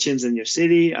soup kitchens in your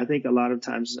city, I think a lot of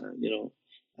times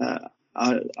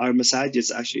our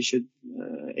masajids actually should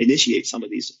initiate some of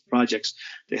these projects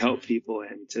to help people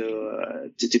and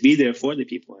to be there for the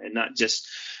people, and not just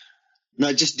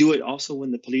do it also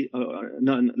when the police,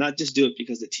 not just do it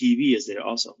because the TV is there.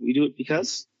 Also, we do it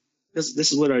because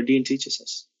this is what our Deen teaches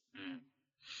us.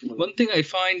 One thing I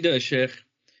find, Sheikh,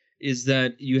 is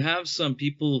that you have some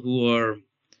people who are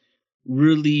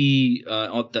really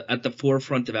at the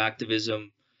forefront of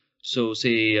activism. So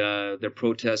say they're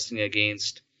protesting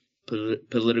against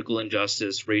political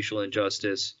injustice, racial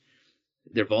injustice.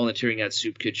 They're volunteering at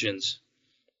soup kitchens.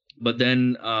 But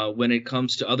then when it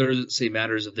comes to other, say,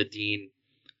 matters of the deen,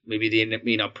 maybe they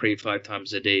may not pray 5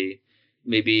 times a day.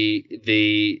 Maybe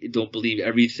they don't believe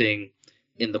everything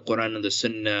in the Quran and the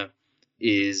Sunnah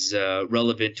is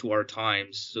relevant to our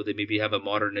times. So they maybe have a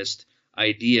modernist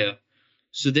idea.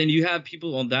 So then you have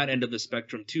people on that end of the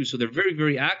spectrum too. So they're very,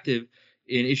 very active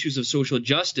in issues of social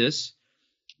justice,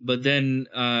 but then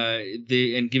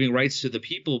and giving rights to the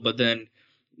people, but then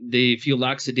they feel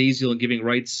lackadaisical in giving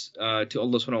rights to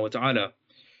Allah subhanahu wa ta'ala.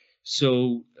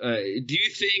 So do you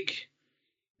think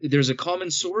there's a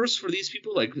common source for these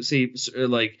people? Like, say,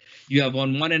 like you have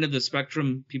on one end of the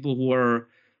spectrum people who are,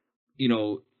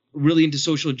 really into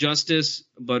social justice,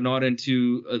 but not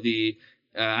into the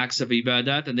acts of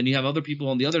ibadat. And then you have other people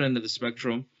on the other end of the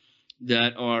spectrum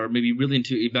that are maybe really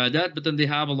into ibadat, but then they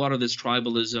have a lot of this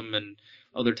tribalism and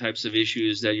other types of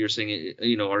issues that you're saying,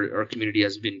 our community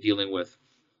has been dealing with.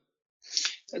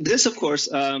 This, of course,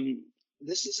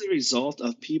 this is a result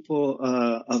of people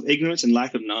of ignorance and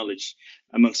lack of knowledge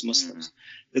amongst Muslims.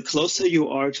 The closer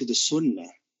you are to the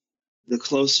Sunnah, the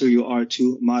closer you are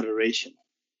to moderation.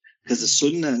 because the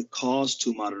Sunnah calls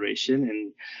to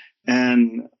moderation,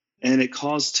 and it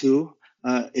calls to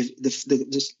if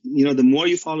the more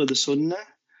you follow the Sunnah,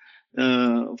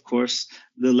 of course,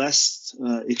 the less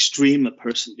extreme a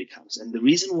person becomes. And the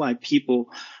reason why people,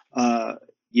 are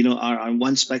on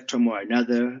one spectrum or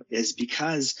another is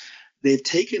because they've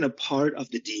taken a part of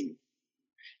the deen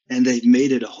and they've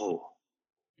made it a whole.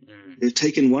 They've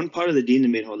taken one part of the deen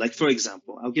and made it whole. Like, for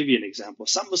example, I'll give you an example.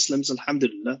 Some Muslims,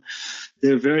 alhamdulillah,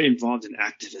 they're very involved in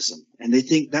activism, and they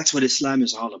think that's what Islam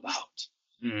is all about.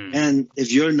 And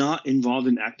if you're not involved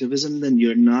in activism, then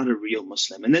you're not a real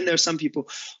Muslim. And then there are some people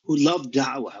who love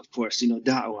da'wah, of course,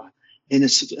 da'wah in a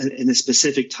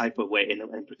specific type of way, in a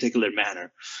particular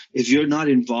manner. If you're not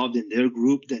involved in their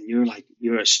group, then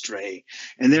you're astray.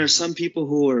 And there are some people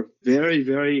who are very,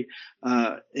 very,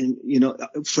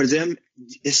 for them,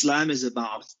 Islam is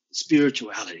about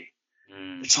spirituality.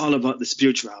 It's all about the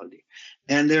spirituality.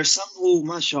 And there are some who,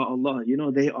 mashallah,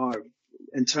 they are,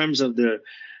 in terms of their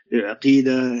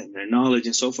aqidah and their knowledge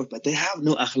and so forth, but they have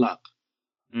no akhlaq.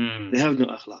 They have no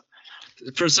akhlaq.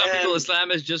 For some people,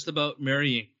 Islam is just about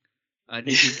marrying.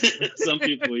 Some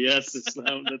people, yes,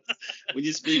 Islam. When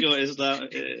you speak of Islam,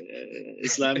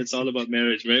 it's all about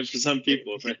marriage, right? For some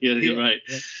people, right? You're right.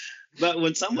 Yeah. But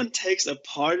when someone takes a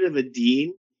part of a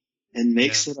deen and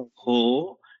makes it a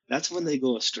whole, that's when they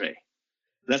go astray.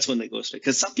 That's when they go astray.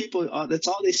 Because some people, that's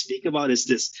all they speak about is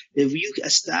this. If you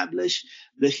establish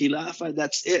the khilafah,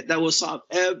 that's it. That will solve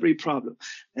every problem.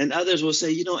 And others will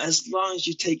say, as long as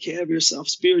you take care of yourself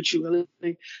spiritually,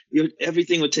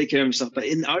 everything will take care of yourself. But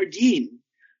in our deen,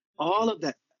 all of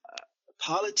that,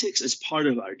 politics is part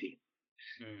of our deen.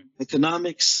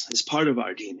 Economics is part of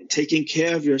our deen. And taking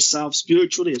care of yourself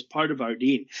spiritually is part of our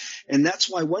deen. And that's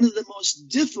why one of the most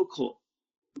difficult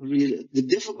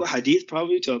hadith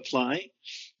probably to apply,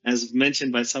 as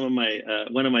mentioned by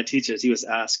one of my teachers, he was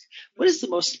asked, what is the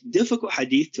most difficult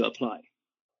hadith to apply?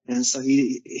 And so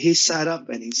he sat up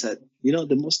and he said,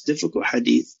 the most difficult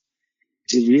hadith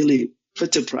to really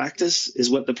put to practice is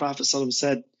what the Prophet ﷺ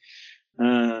said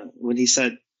when he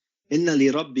said, Inna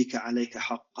li rabbika alayka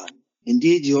haqqan.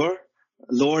 Indeed, your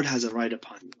Lord has a right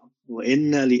upon you.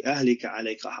 وَإِنَّ لِأَهْلِكَ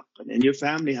عَلَيْكَ حَقًّا. And your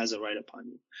family has a right upon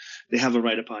you. They have a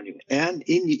right upon you. And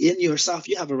in yourself,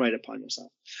 you have a right upon yourself.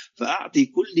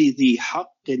 فَأَعْطِ كُلِّ ذِي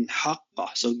حَقٍّ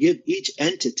حَقَّهُ. So give each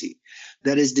entity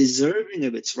that is deserving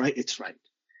of its right.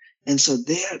 And so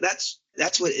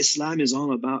that's what Islam is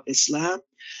all about. Islam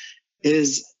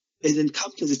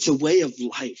it's a way of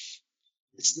life.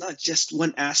 It's not just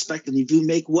one aspect. And if you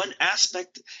make one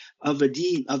aspect of the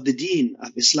deen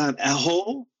of Islam a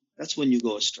whole, that's when you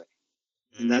go astray.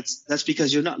 And that's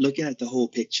because you're not looking at the whole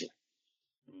picture.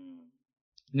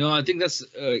 No, I think that's,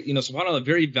 subhanAllah, a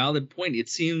very valid point. It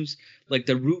seems like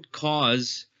the root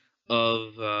cause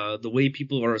of the way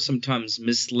people are sometimes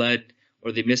misled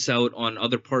or they miss out on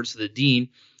other parts of the deen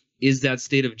is that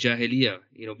state of jahiliyyah,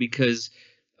 because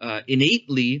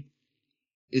innately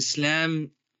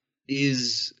Islam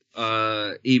is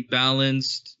a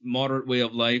balanced, moderate way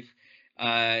of life.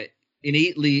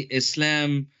 Innately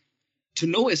Islam, to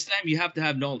know Islam, you have to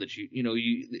have knowledge.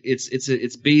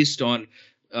 It's based on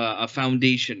a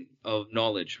foundation of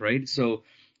knowledge, right? So,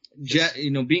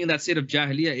 being in that state of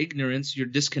jahiliyyah, ignorance, you're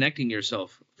disconnecting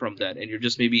yourself from that, and you're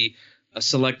just maybe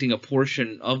selecting a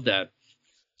portion of that.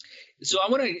 So I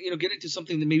want to, get into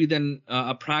something that maybe then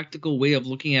a practical way of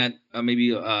looking at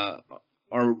maybe our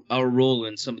role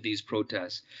in some of these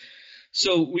protests.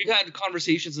 So we've had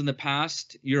conversations in the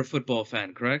past. You're a football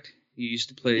fan, correct? You used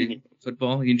to play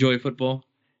football. You enjoy football?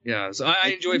 Yeah. So I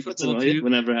enjoy football too.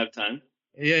 Whenever I have time.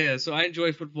 Yeah. So I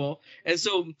enjoy football. And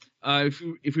so if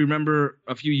you remember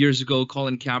a few years ago,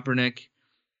 Colin Kaepernick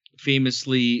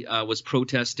famously was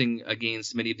protesting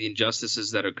against many of the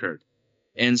injustices that occurred.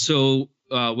 And so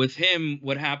with him,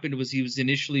 what happened was he was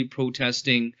initially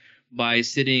protesting by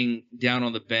sitting down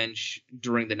on the bench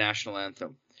during the national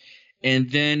anthem. And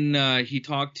then he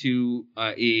talked to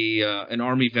an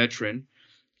Army veteran,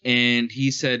 and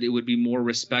he said it would be more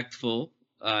respectful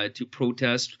to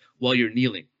protest while you're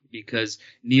kneeling, because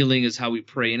kneeling is how we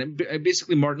pray. And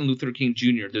basically, Martin Luther King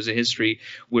Jr., there's a history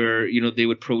where they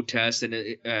would protest, and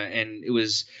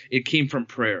it came from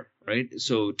prayer, right?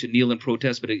 So to kneel and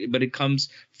protest, but it comes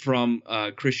from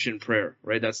Christian prayer,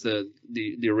 right? That's the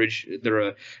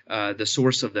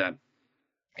source of that.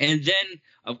 And then,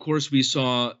 of course, we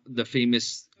saw the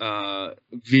famous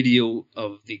video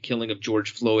of the killing of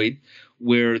George Floyd,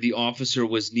 where the officer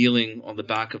was kneeling on the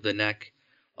back of the neck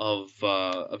of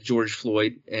George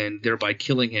Floyd and thereby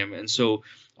killing him. And so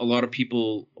a lot of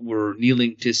people were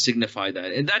kneeling to signify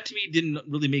that. And that to me didn't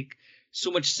really make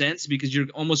so much sense, because you're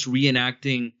almost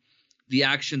reenacting the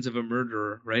actions of a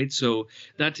murderer, right? So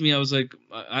that to me, I was like,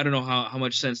 I don't know how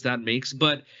much sense that makes,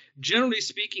 but generally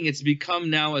speaking, it's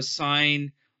become now a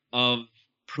sign of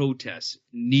protest,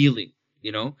 kneeling.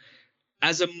 You know,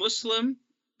 as a Muslim,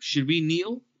 should we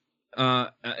kneel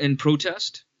in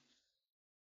protest?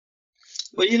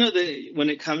 Well, you know, when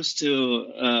it comes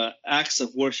to acts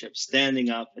of worship, standing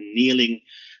up and kneeling,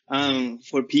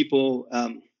 for people,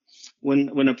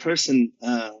 when a person,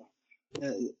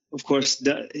 of course,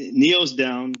 kneels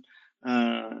down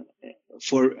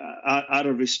for out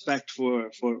of respect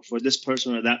for this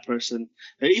person or that person,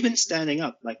 or even standing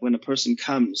up, like when a person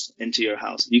comes into your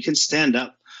house, you can stand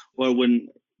up, or when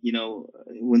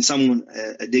when someone,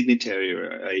 a dignitary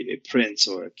or a prince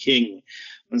or a king,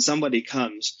 when somebody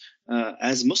comes.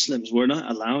 As Muslims, we're not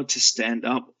allowed to stand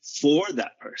up for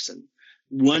that person.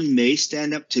 One may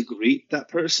stand up to greet that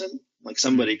person, like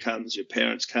somebody comes, your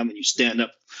parents come, and you stand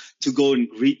up to go and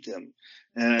greet them.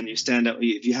 And you stand up,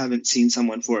 if you haven't seen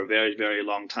someone for a very, very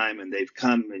long time and they've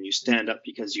come, and you stand up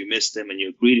because you missed them and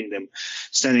you're greeting them,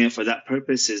 standing up for that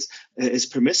purpose is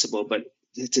permissible. But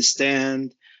to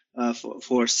stand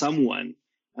for someone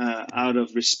out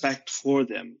of respect for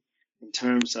them, in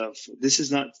terms of this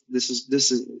is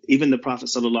even the Prophet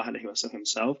sallallahu alaihi wasallam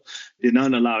himself did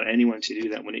not allow anyone to do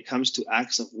that. When it comes to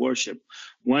acts of worship,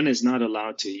 one is not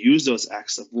allowed to use those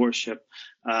acts of worship.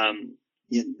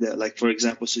 Like for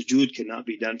example, sujood cannot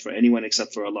be done for anyone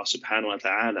except for Allah subhanahu wa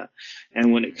ta'ala.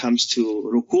 And when it comes to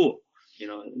ruku',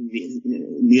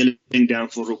 kneeling down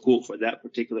for ruku' for that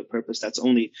particular purpose, that's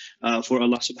only for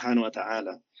Allah subhanahu wa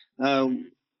ta'ala.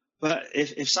 But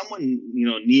if someone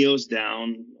kneels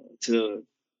down to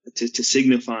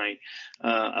signify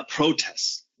a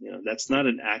protest, that's not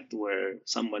an act where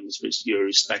you're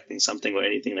respecting something or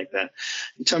anything like that.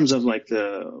 In terms of like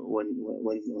when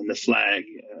the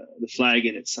flag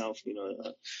in itself,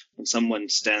 when someone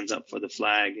stands up for the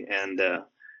flag and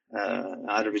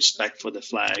out of respect for the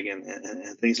flag and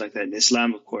things like that. In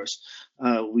Islam, of course,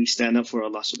 we stand up for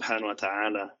Allah subhanahu wa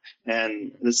ta'ala.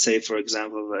 And let's say, for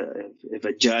example, if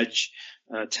a judge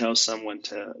tells someone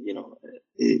to,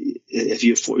 if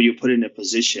you're put in a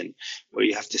position where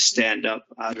you have to stand up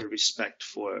out of respect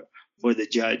for the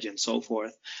judge and so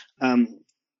forth.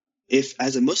 If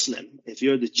as a Muslim, if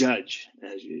you're the judge,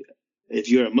 if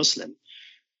you're a Muslim,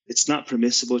 it's not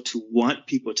permissible to want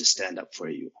people to stand up for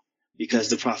you. Because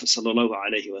the Prophet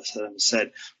ﷺ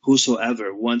said,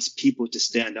 whosoever wants people to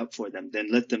stand up for them, then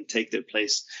let them take their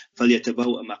place. Let them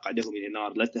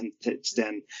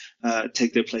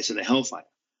take their place in the hellfire.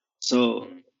 So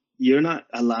you're not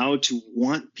allowed to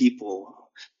want people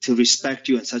to respect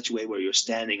you in such a way where you're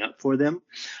standing up for them.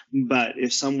 But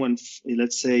if someone,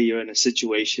 let's say you're in a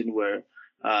situation where,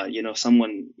 you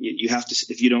have to,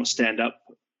 if you don't stand up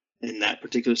in that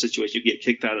particular situation, you get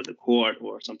kicked out of the court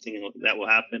or something that will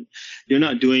happen. You're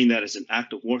not doing that as an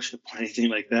act of worship or anything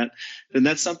like that. Then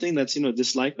that's something that's,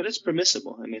 disliked, but it's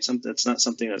permissible. I mean, that's not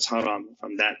something that's haram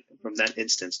from that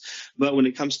instance. But when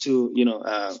it comes to,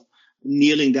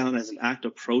 kneeling down as an act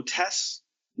of protest,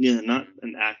 not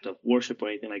an act of worship or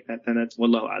anything like that, then that's,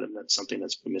 wallahu alam, that's something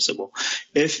that's permissible.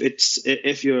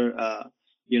 If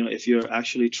you're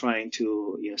actually trying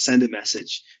to, send a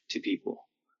message to people,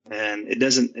 and it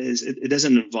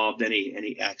doesn't involve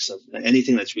any acts of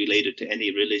anything that's related to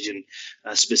any religion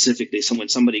specifically. So when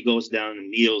somebody goes down and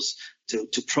kneels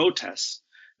to protest,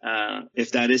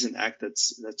 if that is an act that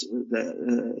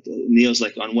kneels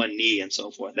like on one knee and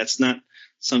so forth, that's not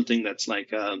something that's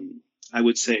like I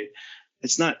would say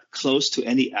it's not close to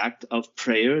any act of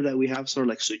prayer that we have, sort of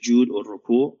like sujood or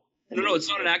ruku'. No, it's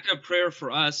not an act of prayer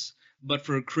for us. But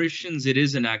for Christians, it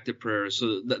is an act of prayer.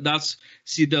 So that's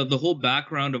the whole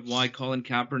background of why Colin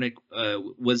Kaepernick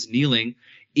was kneeling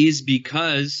is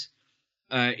because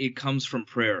it comes from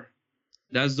prayer.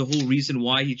 That's the whole reason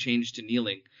why he changed to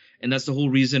kneeling, and that's the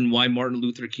whole reason why Martin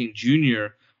Luther King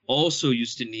Jr. also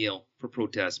used to kneel for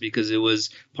protest, because it was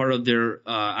part of their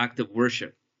act of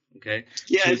worship. Okay.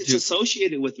 Yeah, so if it's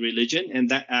associated with religion,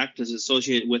 and that act is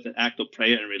associated with an act of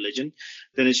prayer and religion,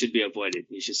 then it should be avoided.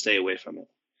 You should stay away from it.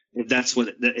 If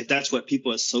that's what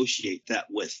people associate that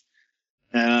with.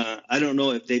 I don't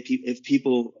know if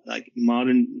people like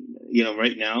modern,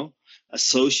 right now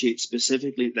associate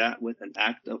specifically that with an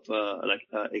act of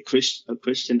a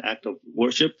Christian act of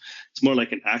worship. It's more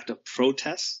like an act of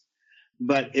protest.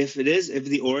 But if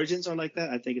the origins are like that,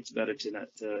 I think it's better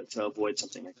to avoid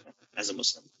something like that as a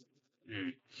Muslim.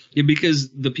 Yeah,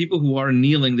 because the people who are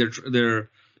kneeling,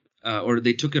 or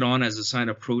they took it on as a sign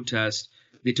of protest.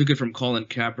 They took it from Colin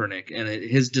Kaepernick, and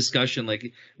his discussion,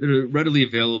 like they're readily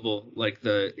available, like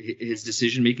his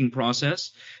decision-making process.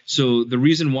 So the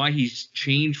reason why he's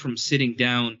changed from sitting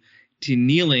down to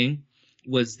kneeling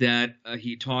was that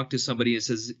he talked to somebody and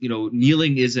says,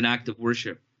 kneeling is an act of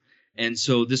worship. And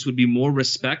so this would be more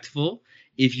respectful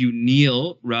if you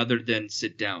kneel rather than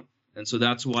sit down. And so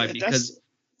that's why, because,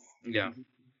 yeah.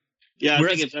 Yeah,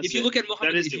 Whereas I think if you look at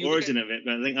Muhammad, that is the origin of it.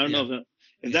 But I don't know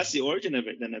if that's the origin of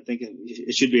it, then I think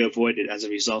it should be avoided as a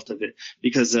result of it,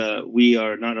 because we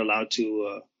are not allowed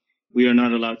to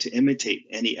imitate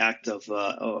any act of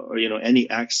or any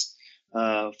acts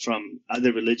from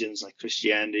other religions like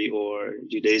Christianity or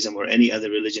Judaism or any other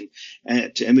religion,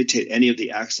 and to imitate any of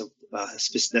the acts of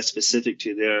that's specific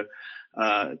to their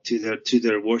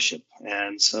worship.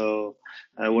 And so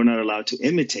we're not allowed to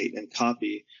imitate and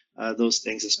copy those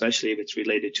things, especially if it's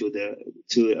related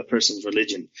to a person's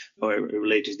religion or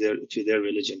related to their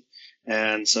religion.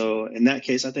 And so in that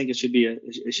case, I think it should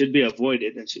be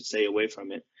avoided and should stay away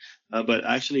from it. But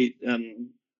actually,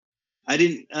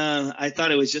 I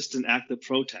thought it was just an act of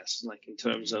protest, like in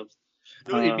terms of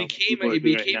it became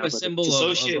a symbol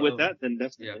associate with that, then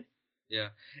definitely. Yeah,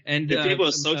 and if people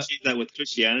associate that with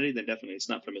Christianity, then definitely it's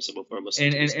not permissible for a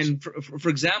Muslim. And for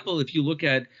example, if you look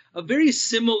at a very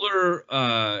similar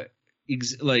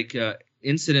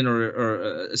incident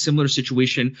or a similar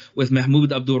situation with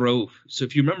Mahmoud Abdul Rauf. So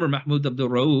if you remember Mahmoud Abdul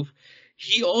Rauf,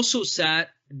 he also sat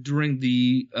during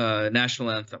the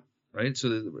national anthem, right?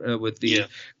 So with the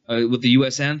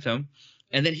U.S. anthem,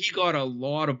 and then he got a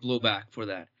lot of blowback for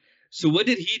that. So what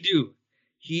did he do?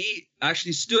 He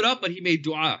actually stood up, but he made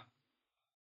dua.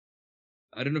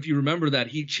 I don't know if you remember that.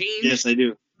 He changed yes, I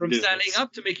do. from standing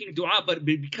up to making dua, but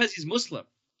because he's Muslim.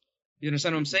 You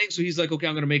understand what I'm saying? So he's like, okay,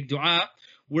 I'm going to make dua.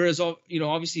 Whereas,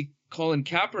 obviously Colin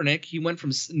Kaepernick, he went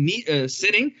from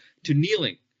sitting to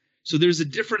kneeling. So there's a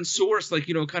different source,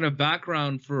 kind of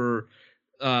background for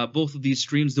both of these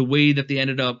streams, the way that they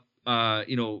ended up,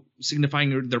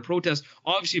 signifying their protest.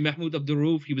 Obviously, Mahmoud Abdul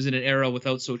Rauf, he was in an era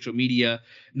without social media.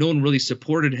 No one really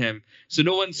supported him. So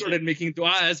no one started making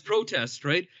dua as protest,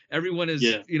 right? Everyone is,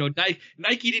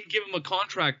 Nike didn't give him a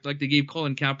contract like they gave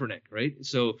Colin Kaepernick, right?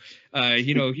 So,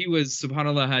 he was,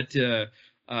 subhanAllah, had to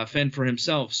fend for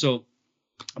himself. So,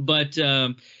 but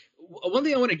one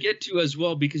thing I want to get to as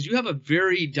well, because you have a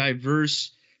very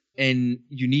diverse and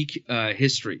unique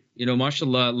history.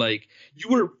 Mashallah, like you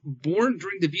were born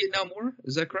during the Vietnam War,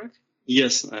 is that correct?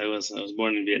 Yes, I was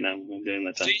born in Vietnam during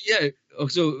that time.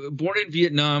 So born in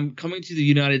Vietnam, coming to the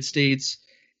United States,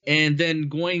 and then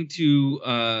going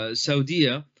to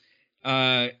Saudi,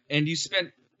 and you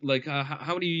spent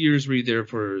how many years were you there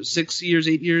for? 6 years,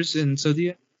 8 years in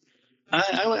Saudi?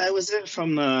 I was there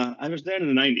I was there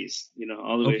in the 90s,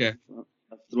 all the way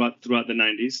throughout the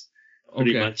 90s,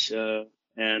 pretty much.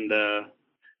 And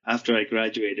after I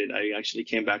graduated, I actually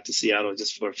came back to Seattle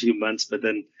just for a few months. But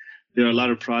then there are a lot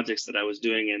of projects that I was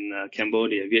doing in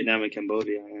Cambodia, Vietnam and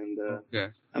Cambodia.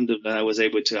 And I was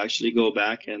able to actually go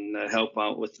back and help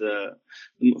out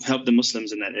help the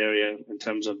Muslims in that area in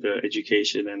terms of their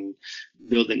education and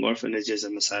building orphanages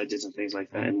and masajids and things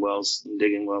like that, and wells, and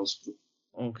digging wells.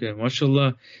 Okay,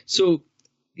 mashallah. So,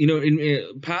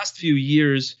 in past few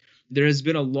years, there has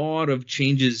been a lot of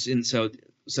changes in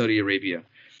Saudi Arabia.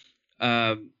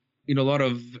 A lot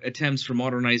of attempts for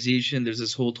modernization. There's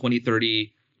this whole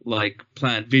 2030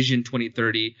 plan, Vision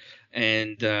 2030,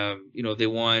 and they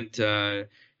want to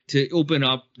open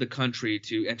up the country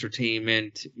to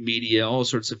entertainment, media, all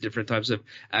sorts of different types of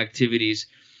activities.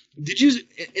 Did you,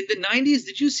 in the 90s,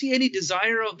 did you see any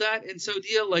desire of that in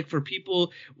Saudi? Like for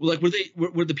people, were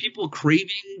the people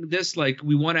craving this? Like,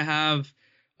 we want to have,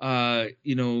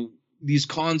 these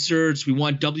concerts, we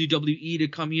want WWE to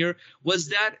come here. Was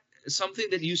that something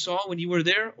that you saw when you were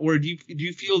there, or do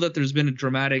you feel that there's been a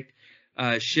dramatic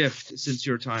shift since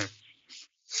your time?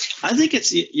 I think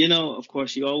it's, of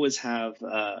course, you always have,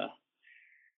 as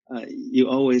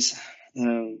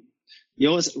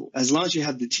long as you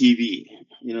have the TV,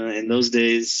 in those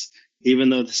days, even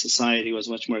though the society was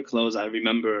much more closed, I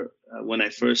remember when I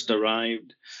first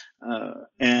arrived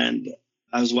and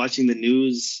I was watching the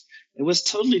news, it was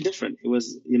totally different. It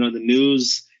was, the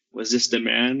news was just a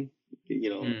man,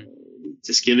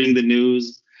 just giving the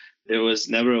news. There was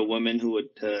never a woman who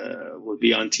would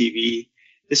be on TV.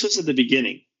 This was at the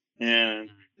beginning,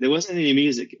 and there wasn't any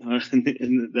music. There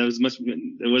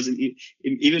wasn't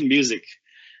even music.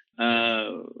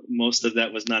 Most of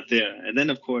that was not there. And then,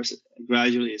 of course,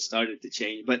 gradually it started to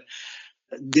change. But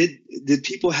did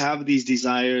people have these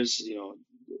desires?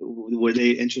 Were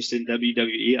they interested in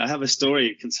WWE? I have a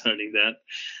story concerning that.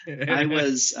 I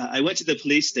went to the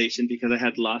police station because I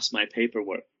had lost my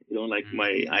paperwork,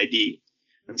 my ID.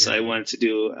 And so I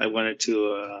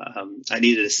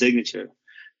needed a signature.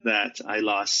 that I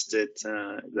lost it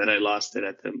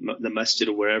at the masjid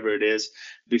or wherever it is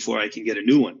before I can get a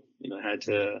new one. I had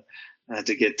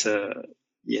to get to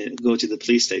go to the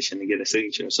police station and get a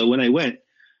signature. So when I went,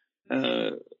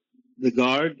 the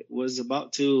guard was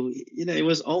about to, it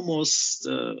was almost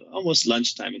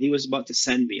lunchtime, and he was about to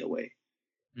send me away.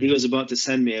 He was about to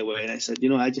send me away, and I said,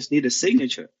 I just need a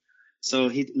signature. So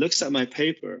he looks at my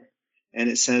paper, and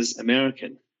it says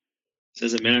American. It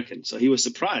says American. So he was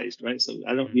surprised, right? So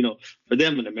I don't, for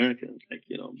them, an American, like,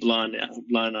 blonde eye,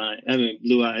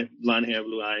 blue eye, blonde hair,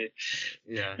 blue eye.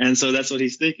 Yeah. And so that's what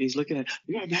he's thinking. He's looking at,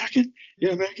 you're American?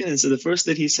 You're American? And so the first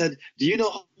thing he said, do you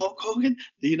know Hulk Hogan?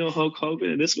 Do you know Hulk Hogan?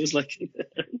 And this was like,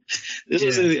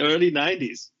 was in the early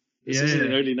 90s. This was in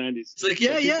the early 90s. It's like,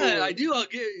 I do.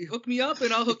 Hook me up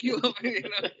and I'll hook you up.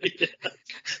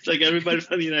 It's like everybody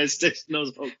from the United States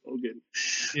knows Hulk Hogan.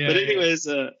 But anyways,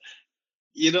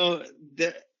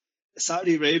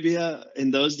 Saudi Arabia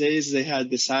in those days, they had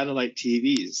the satellite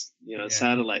TVs,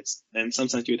 satellites, and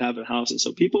sometimes you would have a house. And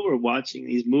so people were watching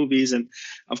these movies. And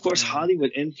of course,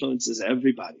 Hollywood influences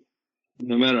everybody,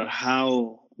 no matter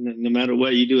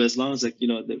what you do, as long as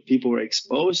the people were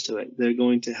exposed to it, they're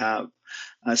going to have,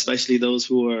 especially those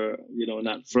who are,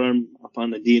 not firm upon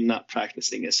the deen, not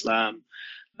practicing Islam.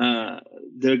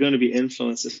 They're going to be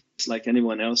influenced just like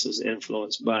anyone else is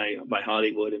influenced by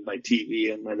Hollywood and by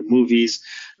TV and by the movies,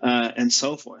 and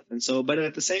so forth. And so, but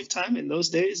at the same time, in those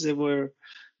days, there were,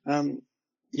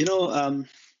 you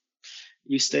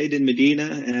stayed in Medina,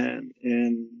 and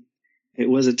it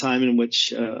was a time in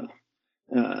which, there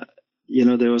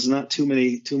was not too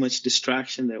much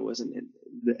distraction. There wasn't,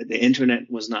 the internet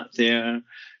was not there.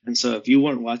 And so if you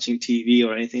weren't watching TV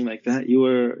or anything like that, you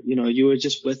were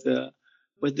just with the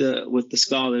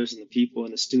scholars and the people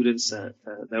and the students that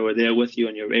were there with you,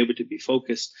 and you're able to be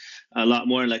focused a lot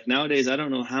more. Like nowadays, I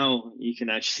don't know how you can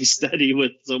actually study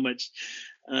with so much,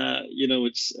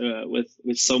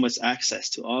 with so much access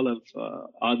to all of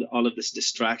this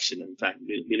distraction. In fact,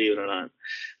 believe it or not,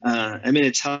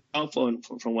 it's helpful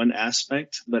from one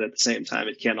aspect, but at the same time,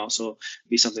 it can also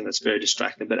be something that's very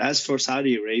distracting. But as for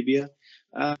Saudi Arabia,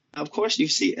 of course, you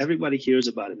see, everybody hears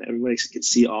about it, and everybody can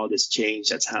see all this change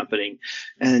that's happening,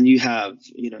 and you have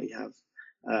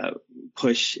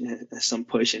push and some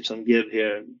give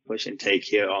here, push and take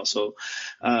here also,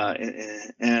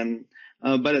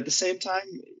 but at the same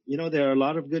time, there are a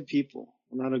lot of good people,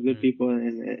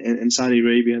 in Saudi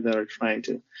Arabia that are trying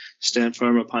to stand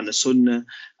firm upon the Sunnah.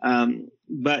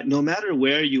 But no matter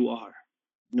where you are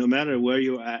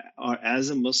as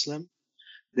a Muslim,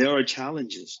 there are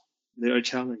challenges.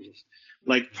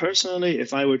 Like personally,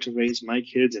 if I were to raise my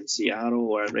kids in Seattle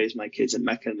or I raise my kids in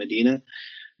Mecca and Medina,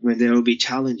 there will be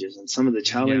challenges, and some of the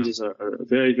challenges are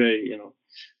very, very,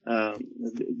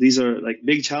 these are like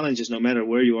big challenges no matter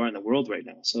where you are in the world right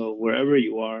now. So wherever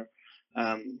you are,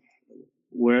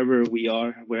 wherever we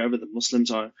are, wherever the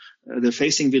Muslims are, they're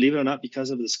facing, believe it or not,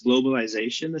 because of this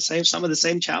globalization, some of the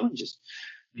same challenges.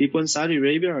 People in Saudi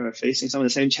Arabia are facing some of the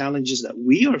same challenges that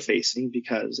we are facing,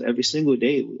 because every single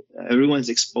day, everyone's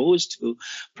exposed to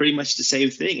pretty much the same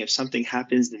thing. If something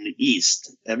happens in the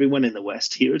East, everyone in the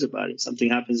West hears about it. Something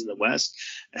happens in the West,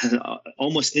 and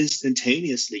almost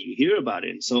instantaneously you hear about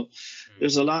it. And so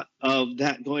there's a lot of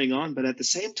that going on. But at the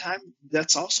same time,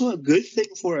 that's also a good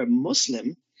thing for a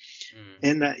Muslim,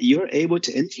 and that you're able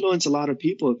to influence a lot of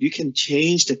people. If you can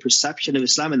change the perception of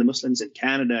Islam and the Muslims in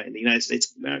Canada, in the United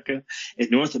States of America, in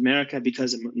North America,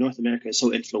 because North America is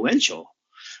so influential,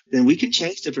 then we can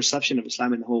change the perception of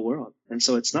Islam in the whole world. And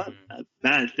so it's not a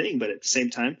bad thing, but at the same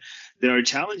time, there are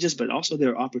challenges, but also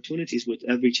there are opportunities with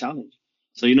every challenge.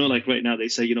 So, like right now they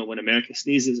say, when America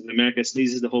sneezes,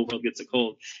 the whole world gets a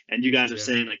cold. And you guys are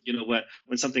saying, like,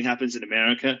 when something happens in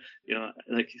America,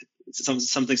 like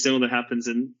something similar happens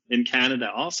in Canada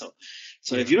also.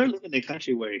 So if you're living in a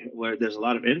country where there's a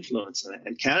lot of influence,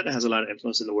 and Canada has a lot of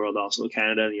influence in the world also,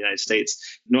 Canada and the United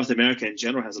States, North America in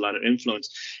general has a lot of influence.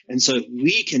 And so if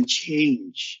we can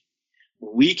change,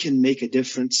 we can make a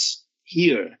difference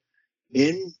here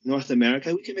in North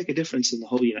America, we can make a difference in the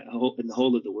whole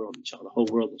of the world, inshallah, the whole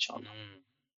world, inshallah.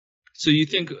 So you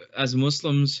think as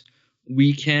Muslims,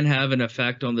 we can have an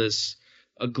effect on this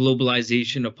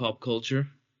globalization of pop culture?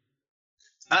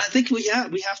 I think we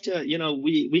have to,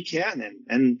 we can,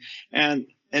 and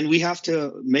we have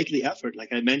to make the effort.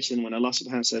 Like I mentioned, when Allah subhanahu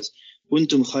wa ta'ala says,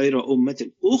 "Kuntum khayra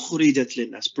ummatin ukhrijat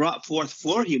linnas," brought forth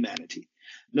for humanity.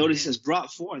 Notice it says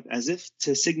brought forth, as if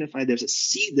to signify there's a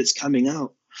seed that's coming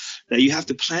out, that you have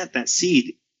to plant that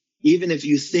seed. Even if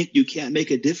you think you can't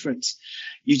make a difference,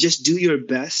 you just do your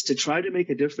best to try to make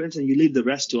a difference, and you leave the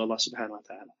rest to Allah subhanahu wa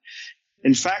ta'ala.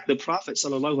 In fact, the Prophet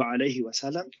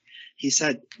ﷺ, he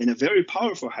said in a very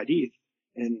powerful hadith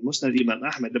in Musnad Imam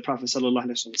Ahmad, the Prophet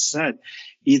ﷺ said,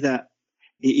 إذا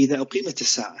أقيمت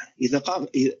الساعة,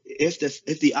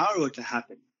 if the hour were to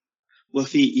happen,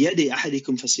 وفي يد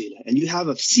أحدكم فصيلة, and you have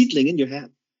a seedling in your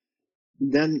hand,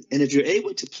 then, and if you're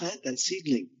able to plant that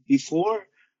seedling before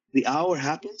the hour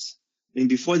happens, and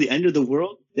before the end of the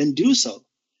world, then do so.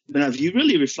 But if you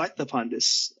really reflect upon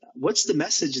this, what's the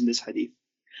message in this hadith?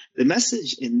 The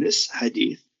message in this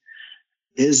hadith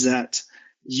is that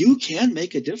you can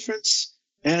make a difference,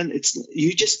 and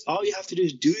all you have to do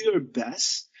is do your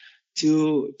best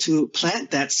to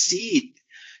plant that seed.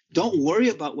 Don't worry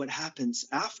about what happens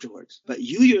afterwards, but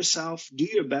you yourself do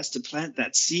your best to plant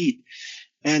that seed,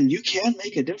 and you can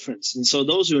make a difference. And so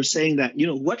those who are saying that,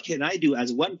 what can I do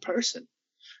as one person?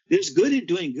 There's good in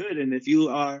doing good, and if you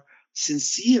are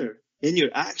sincere in your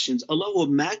actions, Allah will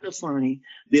magnify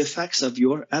the effects of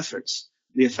your efforts,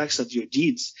 the effects of your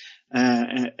deeds.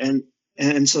 And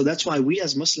so that's why we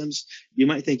as Muslims, you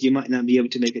might think you might not be able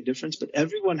to make a difference, but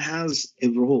everyone has a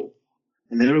role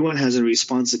and everyone has a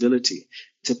responsibility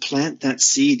to plant that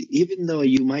seed, even though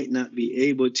you might not be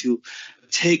able to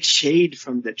take shade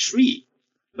from the tree,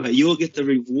 but you'll get the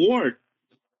reward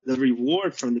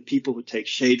from the people who take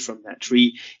shade from that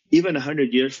tree, even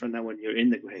 100 years from now when you're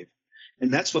in the grave.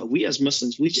 And that's what we as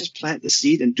Muslims, we just plant the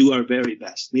seed and do our very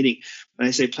best. Meaning, when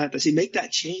I say plant the seed, make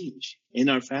that change in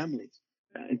our families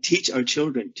and teach our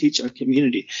children, teach our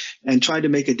community, and try to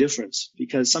make a difference.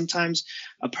 Because sometimes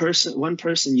one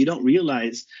person, you don't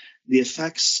realize the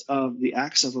effects of the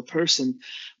acts of a person,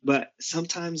 but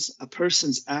sometimes a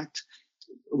person's act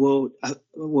will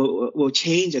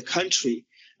change a country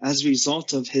as a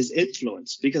result of his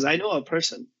influence. Because I know a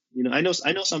person, I know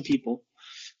some people.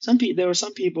 There were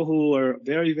some people who were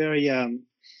very, very,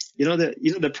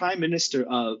 the prime minister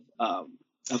of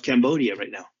Cambodia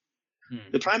right now.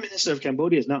 The prime minister of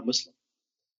Cambodia is not Muslim.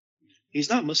 He's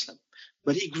not Muslim,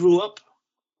 but he grew up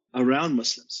around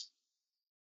Muslims.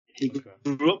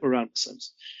 Grew up around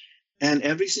Muslims. And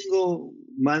every single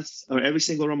month or every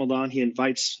single Ramadan, he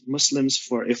invites Muslims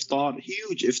for iftar,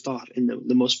 huge iftar in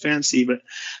the most fancy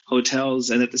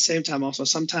hotels. And at the same time, also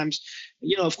sometimes,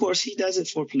 of course, he does it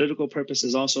for political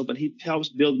purposes also, but he helps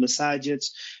build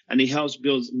masajids and he helps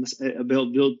build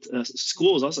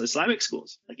schools, also Islamic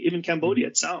schools, like even Cambodia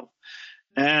itself.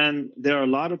 And there are a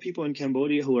lot of people in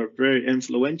Cambodia who are very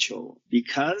influential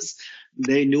because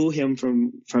they knew him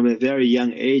from a very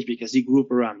young age, because he grew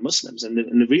up around Muslims. And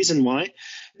the reason why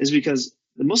is because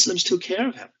the Muslims took care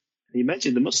of him. He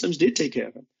mentioned the Muslims did take care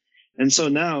of him. And so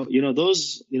now,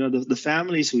 the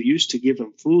families who used to give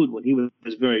him food when he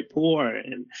was very poor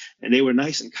and they were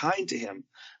nice and kind to him,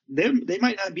 they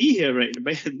might not be here right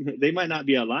now. They might not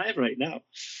be alive right now.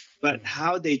 But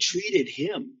how they treated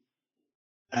him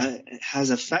has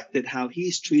affected how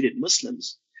he's treated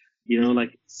Muslims.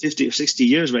 Like 50 or 60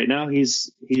 years right now,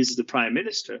 he's the prime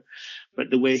minister, but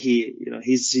the way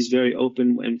he's very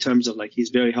open in terms of he's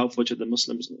very helpful to the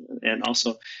Muslims. And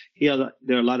also there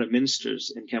are a lot of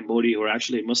ministers in Cambodia who are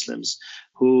actually Muslims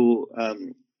who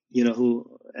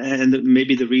and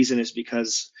maybe the reason is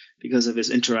because of his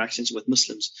interactions with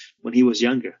Muslims when he was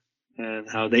younger and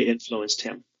how they influenced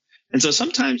him. And so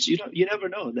sometimes you never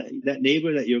know that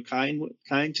neighbor that you're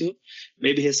kind to,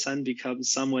 maybe his son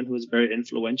becomes someone who is very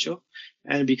influential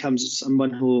and becomes someone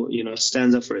who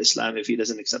stands up for Islam if he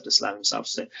doesn't accept Islam himself,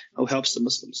 who helps the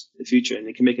Muslims in the future, and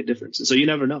it can make a difference. And so you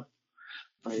never know.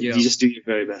 You just do your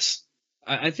very best.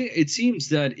 I think it seems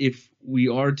that if we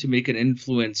are to make an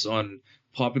influence on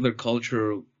popular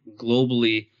culture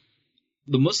globally,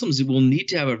 the Muslims will need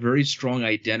to have a very strong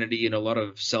identity and a lot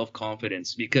of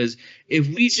self-confidence, because if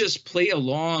we just play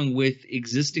along with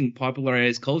existing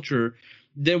popularized culture,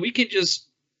 then we can just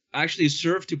actually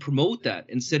serve to promote that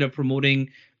instead of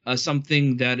promoting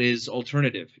something that is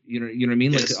alternative. You know what I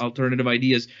mean? Yes. Like alternative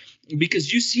ideas.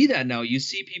 Because you see that now. You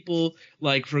see people,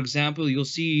 like, for example, you'll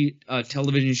see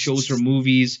television shows or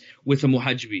movies with a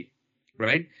muhajbi,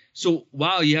 right? So,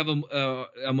 wow, you have a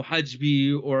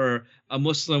muhajbi or a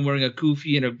Muslim wearing a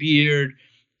kufi and a beard,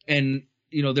 and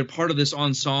they're part of this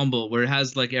ensemble where it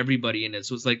has like everybody in it.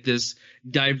 So it's like this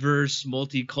diverse,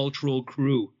 multicultural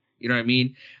crew. You know what I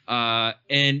mean?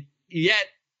 And yet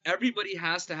everybody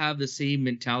has to have the same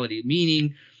mentality,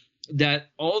 meaning that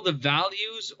all the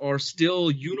values are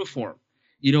still uniform.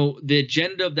 The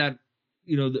agenda of that,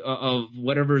 of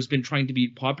whatever has been trying to be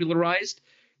popularized,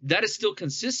 that is still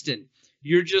consistent.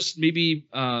 You're just maybe,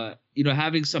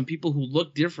 having some people who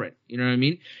look different. You know what I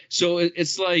mean? So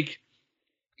it's like,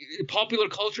 popular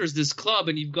culture is this club,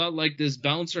 and you've got like this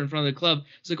bouncer in front of the club.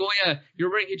 It's like, oh yeah, you're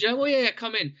wearing hijab. Oh yeah,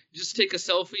 come in. Just take a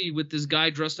selfie with this guy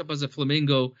dressed up as a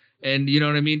flamingo, and you know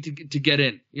what I mean, to get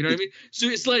in. You know what I mean? So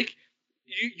it's like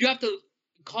you have to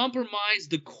compromise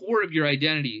the core of your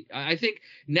identity. I think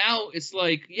now it's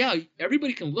like, yeah,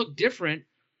 everybody can look different,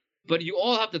 but you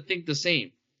all have to think the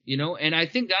same. You know, and I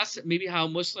think that's maybe how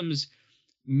Muslims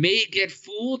may get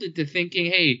fooled into thinking,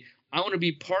 hey, I want to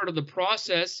be part of the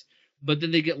process, but then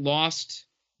they get lost,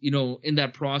 you know, in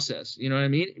that process. You know what I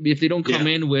mean? If they don't come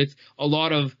in with a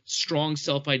lot of strong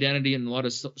self-identity and a lot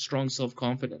of strong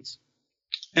self-confidence.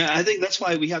 And I think that's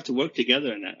why we have to work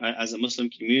together in that. As a Muslim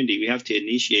community, we have to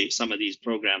initiate some of these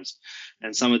programs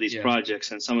and some of these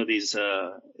projects and some of these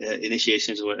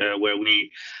initiations where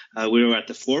we're at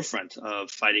the forefront of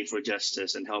fighting for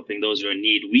justice and helping those who are in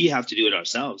need. We have to do it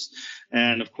ourselves.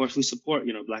 And of course, we support,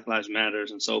 you know, Black Lives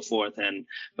Matters and so forth.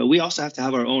 But we also have to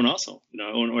have our own our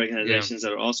own organizations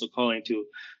that are also calling to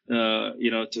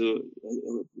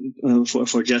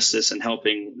for justice and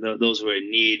helping those who are in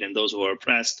need and those who are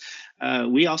oppressed.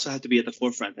 We also have to be at the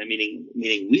forefront, meaning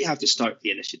we have to start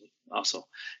the initiative also,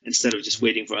 instead of just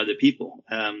waiting for other people.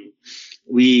 I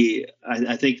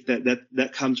think that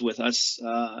comes with us,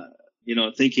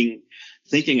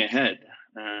 thinking ahead.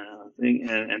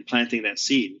 And planting that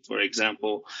seed. For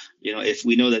example, you know, if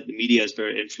we know that the media is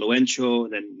very influential,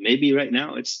 then maybe right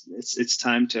now it's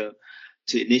time to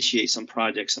initiate some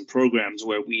projects and programs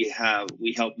where we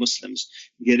help Muslims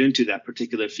get into that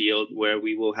particular field where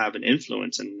we will have an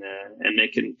influence and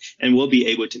we'll be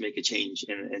able to make a change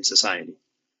in society.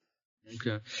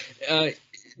 Okay.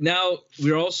 Now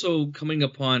we're also coming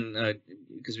upon,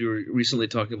 because we were recently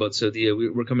talking about Saudi,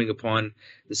 we're coming upon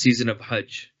the season of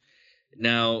Hajj.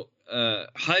 Now,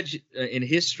 Hajj in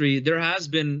history, there has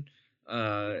been,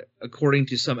 according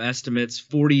to some estimates,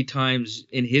 40 times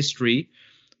in history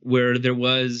where there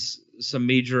was some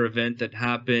major event that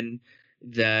happened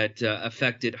that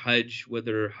affected Hajj,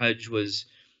 whether Hajj was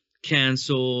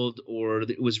canceled or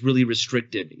it was really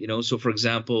restricted. You know, so for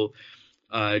example,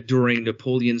 during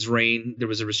Napoleon's reign, there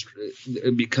was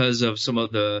because of some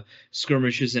of the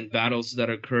skirmishes and battles that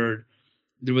occurred,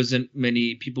 there wasn't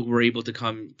many people who were able to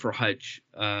come for Hajj.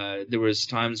 There was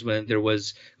times when there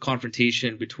was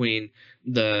confrontation between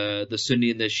the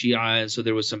Sunni and the Shia, and so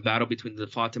there was some battle between the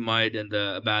Fatimid and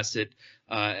the Abbasid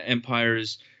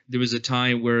empires. There was a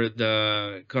time where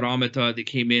the Karamata, they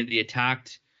came in, they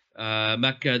attacked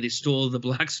Mecca, they stole the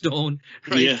Black Stone,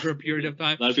 right, for a period of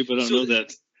time. A lot of people don't know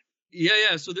that.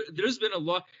 Yeah. So there's been a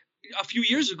lot. A few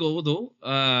years ago, though,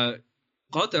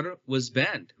 Qatar was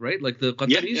banned, right? Like the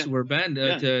Qataris were banned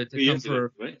to come for.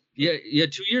 Ago, right? Yeah,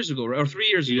 2 years ago, or 3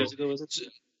 years ago. 2 years ago, was it? So,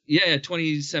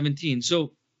 2017.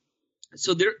 So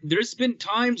there's been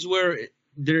times where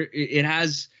it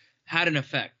has had an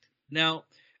effect. Now,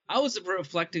 I was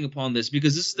reflecting upon this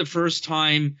because this is the first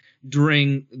time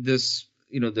during this,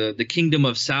 you know, the Kingdom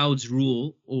of Saud's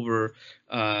rule over,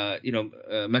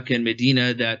 Mecca and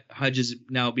Medina, that Hajj is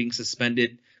now being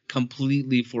suspended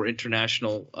completely for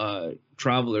international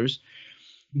travelers.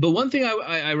 But one thing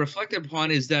I reflected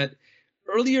upon is that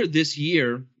earlier this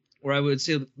year, or I would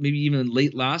say maybe even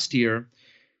late last year,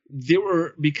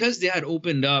 because they had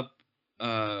opened up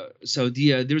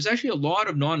Saudi, there was actually a lot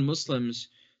of non-Muslims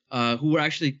who were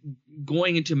actually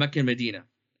going into Mecca and Medina.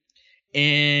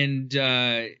 And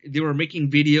they were making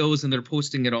videos and they're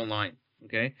posting it online.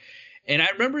 Okay. And I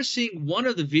remember seeing one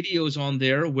of the videos on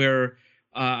there where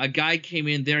a guy came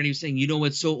in there and he was saying, you know,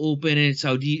 it's so open and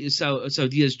Saudi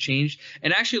has changed.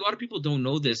 And actually, a lot of people don't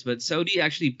know this, but Saudi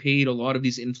actually paid a lot of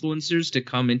these influencers to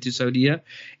come into Saudi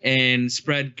and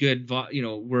spread good,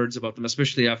 words about them,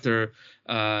 especially after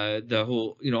the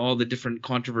whole, all the different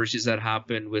controversies that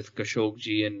happened with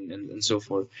Khashoggi and so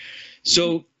forth.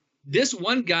 So this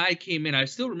one guy came in. I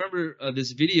still remember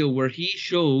this video where he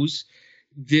shows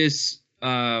this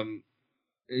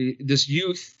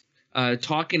youth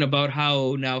talking about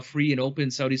how now free and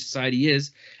open Saudi society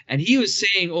is. And he was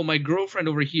saying, oh, my girlfriend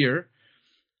over here.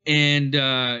 And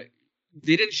they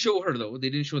didn't show her, though. They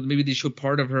didn't show, maybe they showed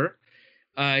part of her.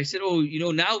 I said, oh,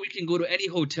 now we can go to any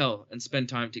hotel and spend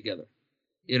time together.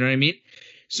 You know what I mean?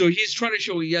 So he's trying to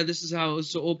show, yeah, this is how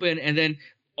it's so open. And then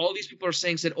all these people are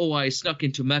said, oh, I snuck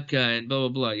into Mecca and blah, blah,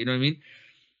 blah. You know what I mean?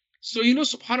 So,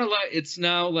 subhanAllah, it's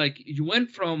now like you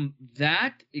went from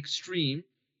that extreme.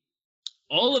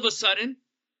 All of a sudden,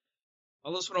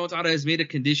 Allah subhanahu wa ta'ala has made a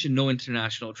condition, no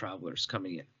international travelers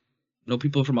coming in. No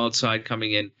people from outside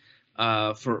coming in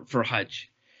for Hajj.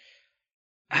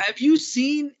 Have you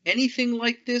seen anything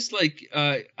like this? Like,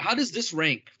 how does this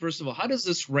rank? First of all, how does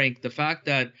this rank? The fact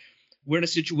that we're in a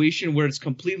situation where it's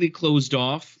completely closed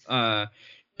off,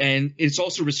 and it's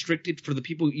also restricted for the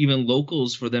people, even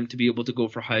locals, for them to be able to go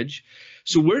for Hajj.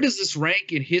 So where does this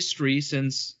rank in history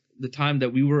since the time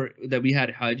that we had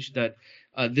Hajj, that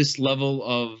this level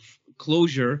of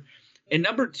closure? And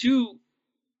number two,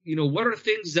 what are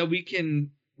things that we can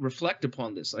reflect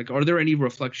upon this? Like, are there any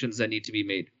reflections that need to be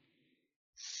made?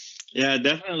 Yeah,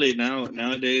 definitely.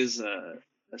 Nowadays,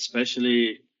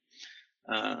 especially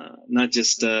not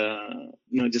just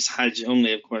Hajj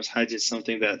only. Of course, Hajj is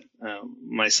something that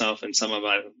myself and some of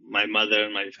my mother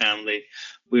and my family,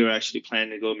 we were actually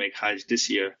planning to go make Hajj this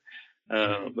year.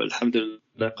 But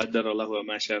alhamdulillah, qaddar Allahu wa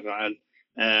ma sha'a fa'al.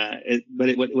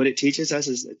 What it teaches us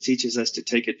is it teaches us to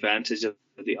take advantage of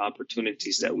the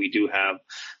opportunities that we do have.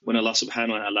 When Allah subhanahu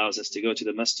wa ta'ala allows us to go to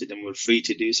the masjid and we're free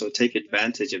to do so, take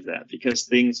advantage of that, because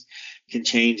things can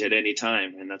change at any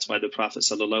time. And that's why the Prophet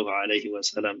sallallahu alaihi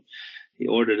wasallam, he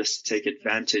ordered us to take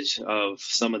advantage of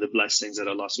some of the blessings that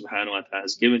Allah subhanahu wa ta'ala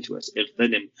has given to us.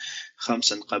 Iqtanim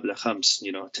khamsan qabla khams,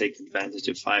 take advantage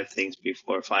of 5 things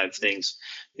before 5 things,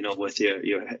 with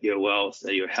your wealth,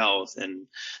 your health, and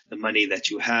the money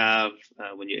that you have.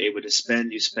 When you're able to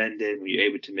spend, you spend it. When you're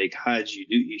able to make Hajj,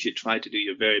 you should try to do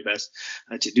your very best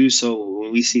to do so.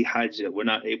 When we see Hajj, we're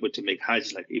not able to make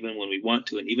Hajj, like even when we want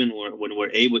to, and even when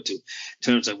we're able to, in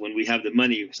terms of when we have the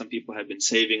money, some people have been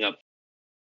saving up.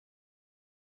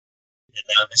 And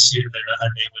now this year they're not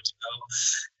able to go,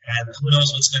 and who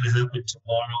knows what's going to happen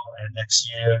tomorrow and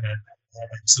next year, and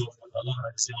so forth. Allah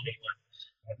is the only one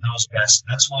that knows best.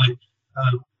 That's why you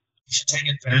should take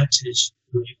advantage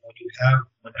when you have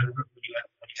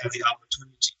the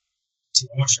opportunity to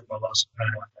worship Allah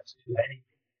subhanahu wa ta'ala, to do anything,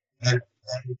 and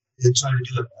try to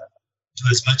do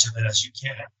as much of it as you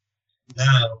can.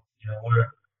 Now, I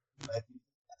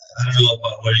don't know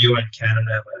about where you are in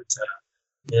Canada, but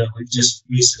we've just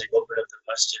recently opened up the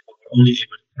masjid, but we're only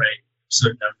able to pray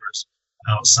certain numbers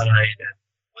outside and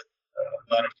with a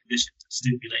lot of conditions and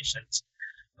stipulations.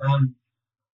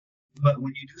 But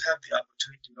when you do have the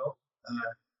opportunity to go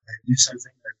and do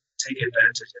something, and take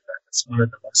advantage of that, that's one of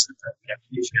the lessons that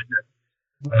we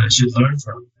should learn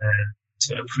from, and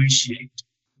to appreciate.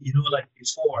 Like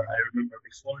before, I remember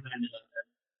before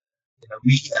 9/11,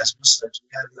 we as Muslims,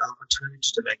 we had the opportunity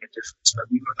to make a difference, but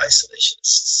we were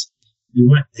isolationists. We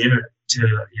weren't there to,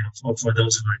 for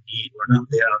those who are in need. We're not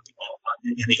there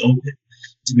in the open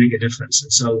to make a difference.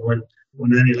 And so when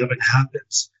 9/11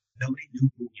 happens, nobody knew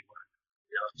who we were.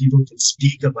 People could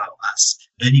speak about us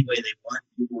any way they want.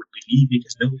 People would believe,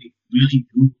 because nobody really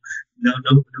knew. No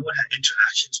one had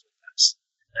interactions with us.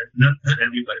 And not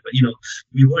everybody, but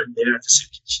we weren't there at the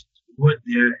situation. We weren't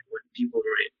there when people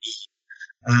were in need.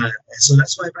 And so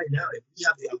that's why right now, if we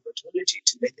have the opportunity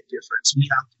to make a difference, we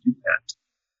have to do that.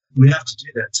 We have to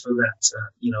do that, so that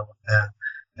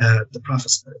the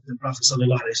Prophet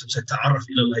sallallahu alaihi wasallam said, "Ta'arraf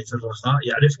ila Allah fi ar-raha,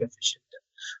 ya'rifka fi shiddah."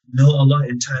 Know Allah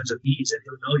in times of ease, and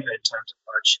He'll know you in times of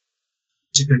hardship.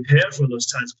 To prepare for those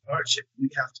times of hardship,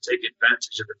 we have to take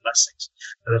advantage of the blessings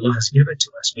that Allah has given to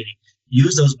us, meaning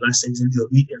use those blessings in the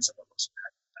obedience of Allah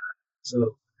subhanahu wa ta'ala.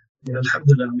 So,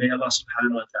 alhamdulillah, may Allah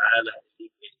subhanahu wa ta'ala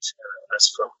alleviate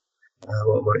us from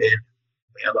what we're in.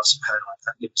 May Allah subhanahu wa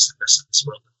ta'ala give us the best of this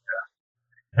world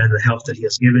and the health that He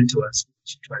has given to us. We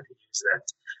should try to use that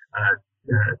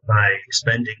by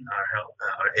spending our health,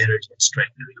 our energy and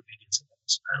strength in the obedience of Allah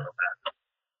subhanahu wa ta'ala.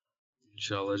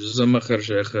 Inshallah. Jazakallah khair,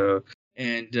 Shaykh.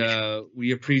 And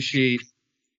we appreciate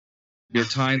your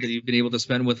time that you've been able to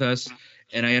spend with us.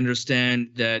 And I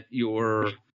understand that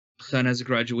your son has a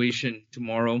graduation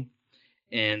tomorrow.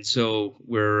 And so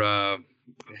we're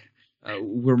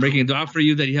making a dua for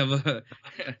you that you have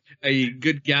a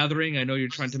good gathering. I know you're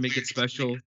trying to make it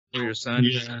special for your son,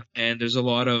 and there's a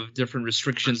lot of different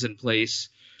restrictions in place.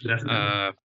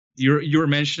 You were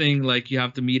mentioning like you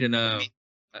have to meet in a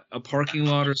parking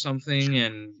lot or something,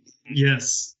 and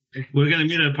yes, we're gonna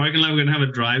meet at a parking lot. We're gonna have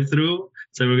a drive-through,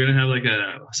 so we're gonna have like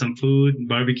some food,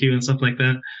 barbecue, and stuff like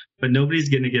that. But nobody's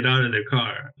gonna get out of their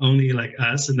car, only like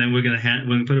us. And then we're gonna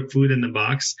put up food in the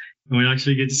box, and we're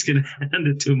actually just gonna hand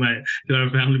it to our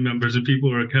family members and people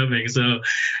who are coming. So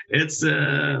it's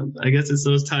I guess it's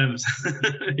those times,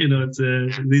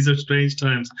 these are strange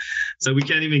times. So we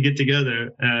can't even get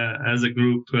together as a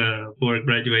group for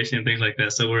graduation and things like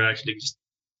that. So we're actually just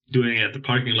doing it at the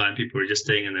parking lot. People are just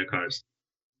staying in their cars.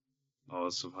 Oh,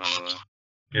 subhanAllah.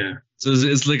 Yeah. So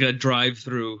it's like a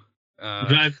drive-through.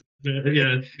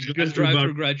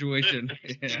 Drive-through graduation.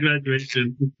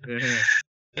 Graduation.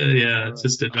 It's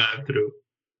just a drive-through.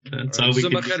 That's all we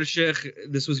can do. Sheikh,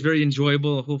 this was very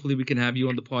enjoyable. Hopefully we can have you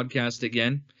on the podcast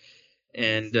again.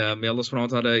 And may Allah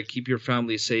subhanahu wa ta'ala keep your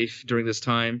family safe during this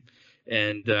time.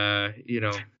 And,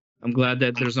 I'm glad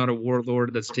that there's not a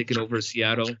warlord that's taken over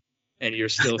Seattle, and you're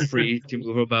still free to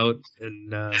move about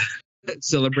and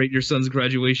celebrate your son's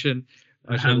graduation.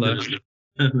 MashaAllah.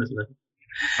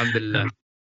 Alhamdulillah.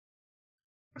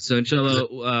 So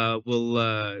inshallah,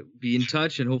 we'll be in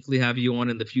touch and hopefully have you on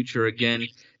in the future again.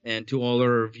 And to all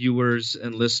our viewers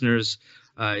and listeners,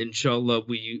 inshallah,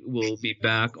 we will be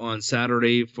back on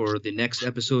Saturday for the next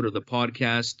episode of the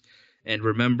podcast. And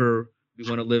remember, we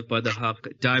want to live by the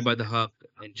haqq, die by the haqq.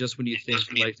 And just when you think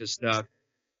life is stuck,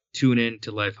 tune in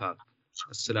to Life Haqq.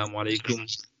 Assalamu alaikum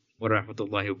wa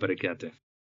rahmatullahi wa barakatuh.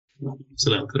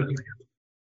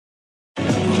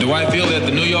 Do I feel that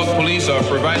the New York police are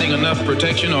providing enough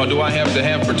protection, or do I have to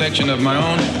have protection of my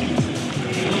own?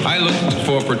 I look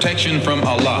for protection from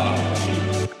Allah.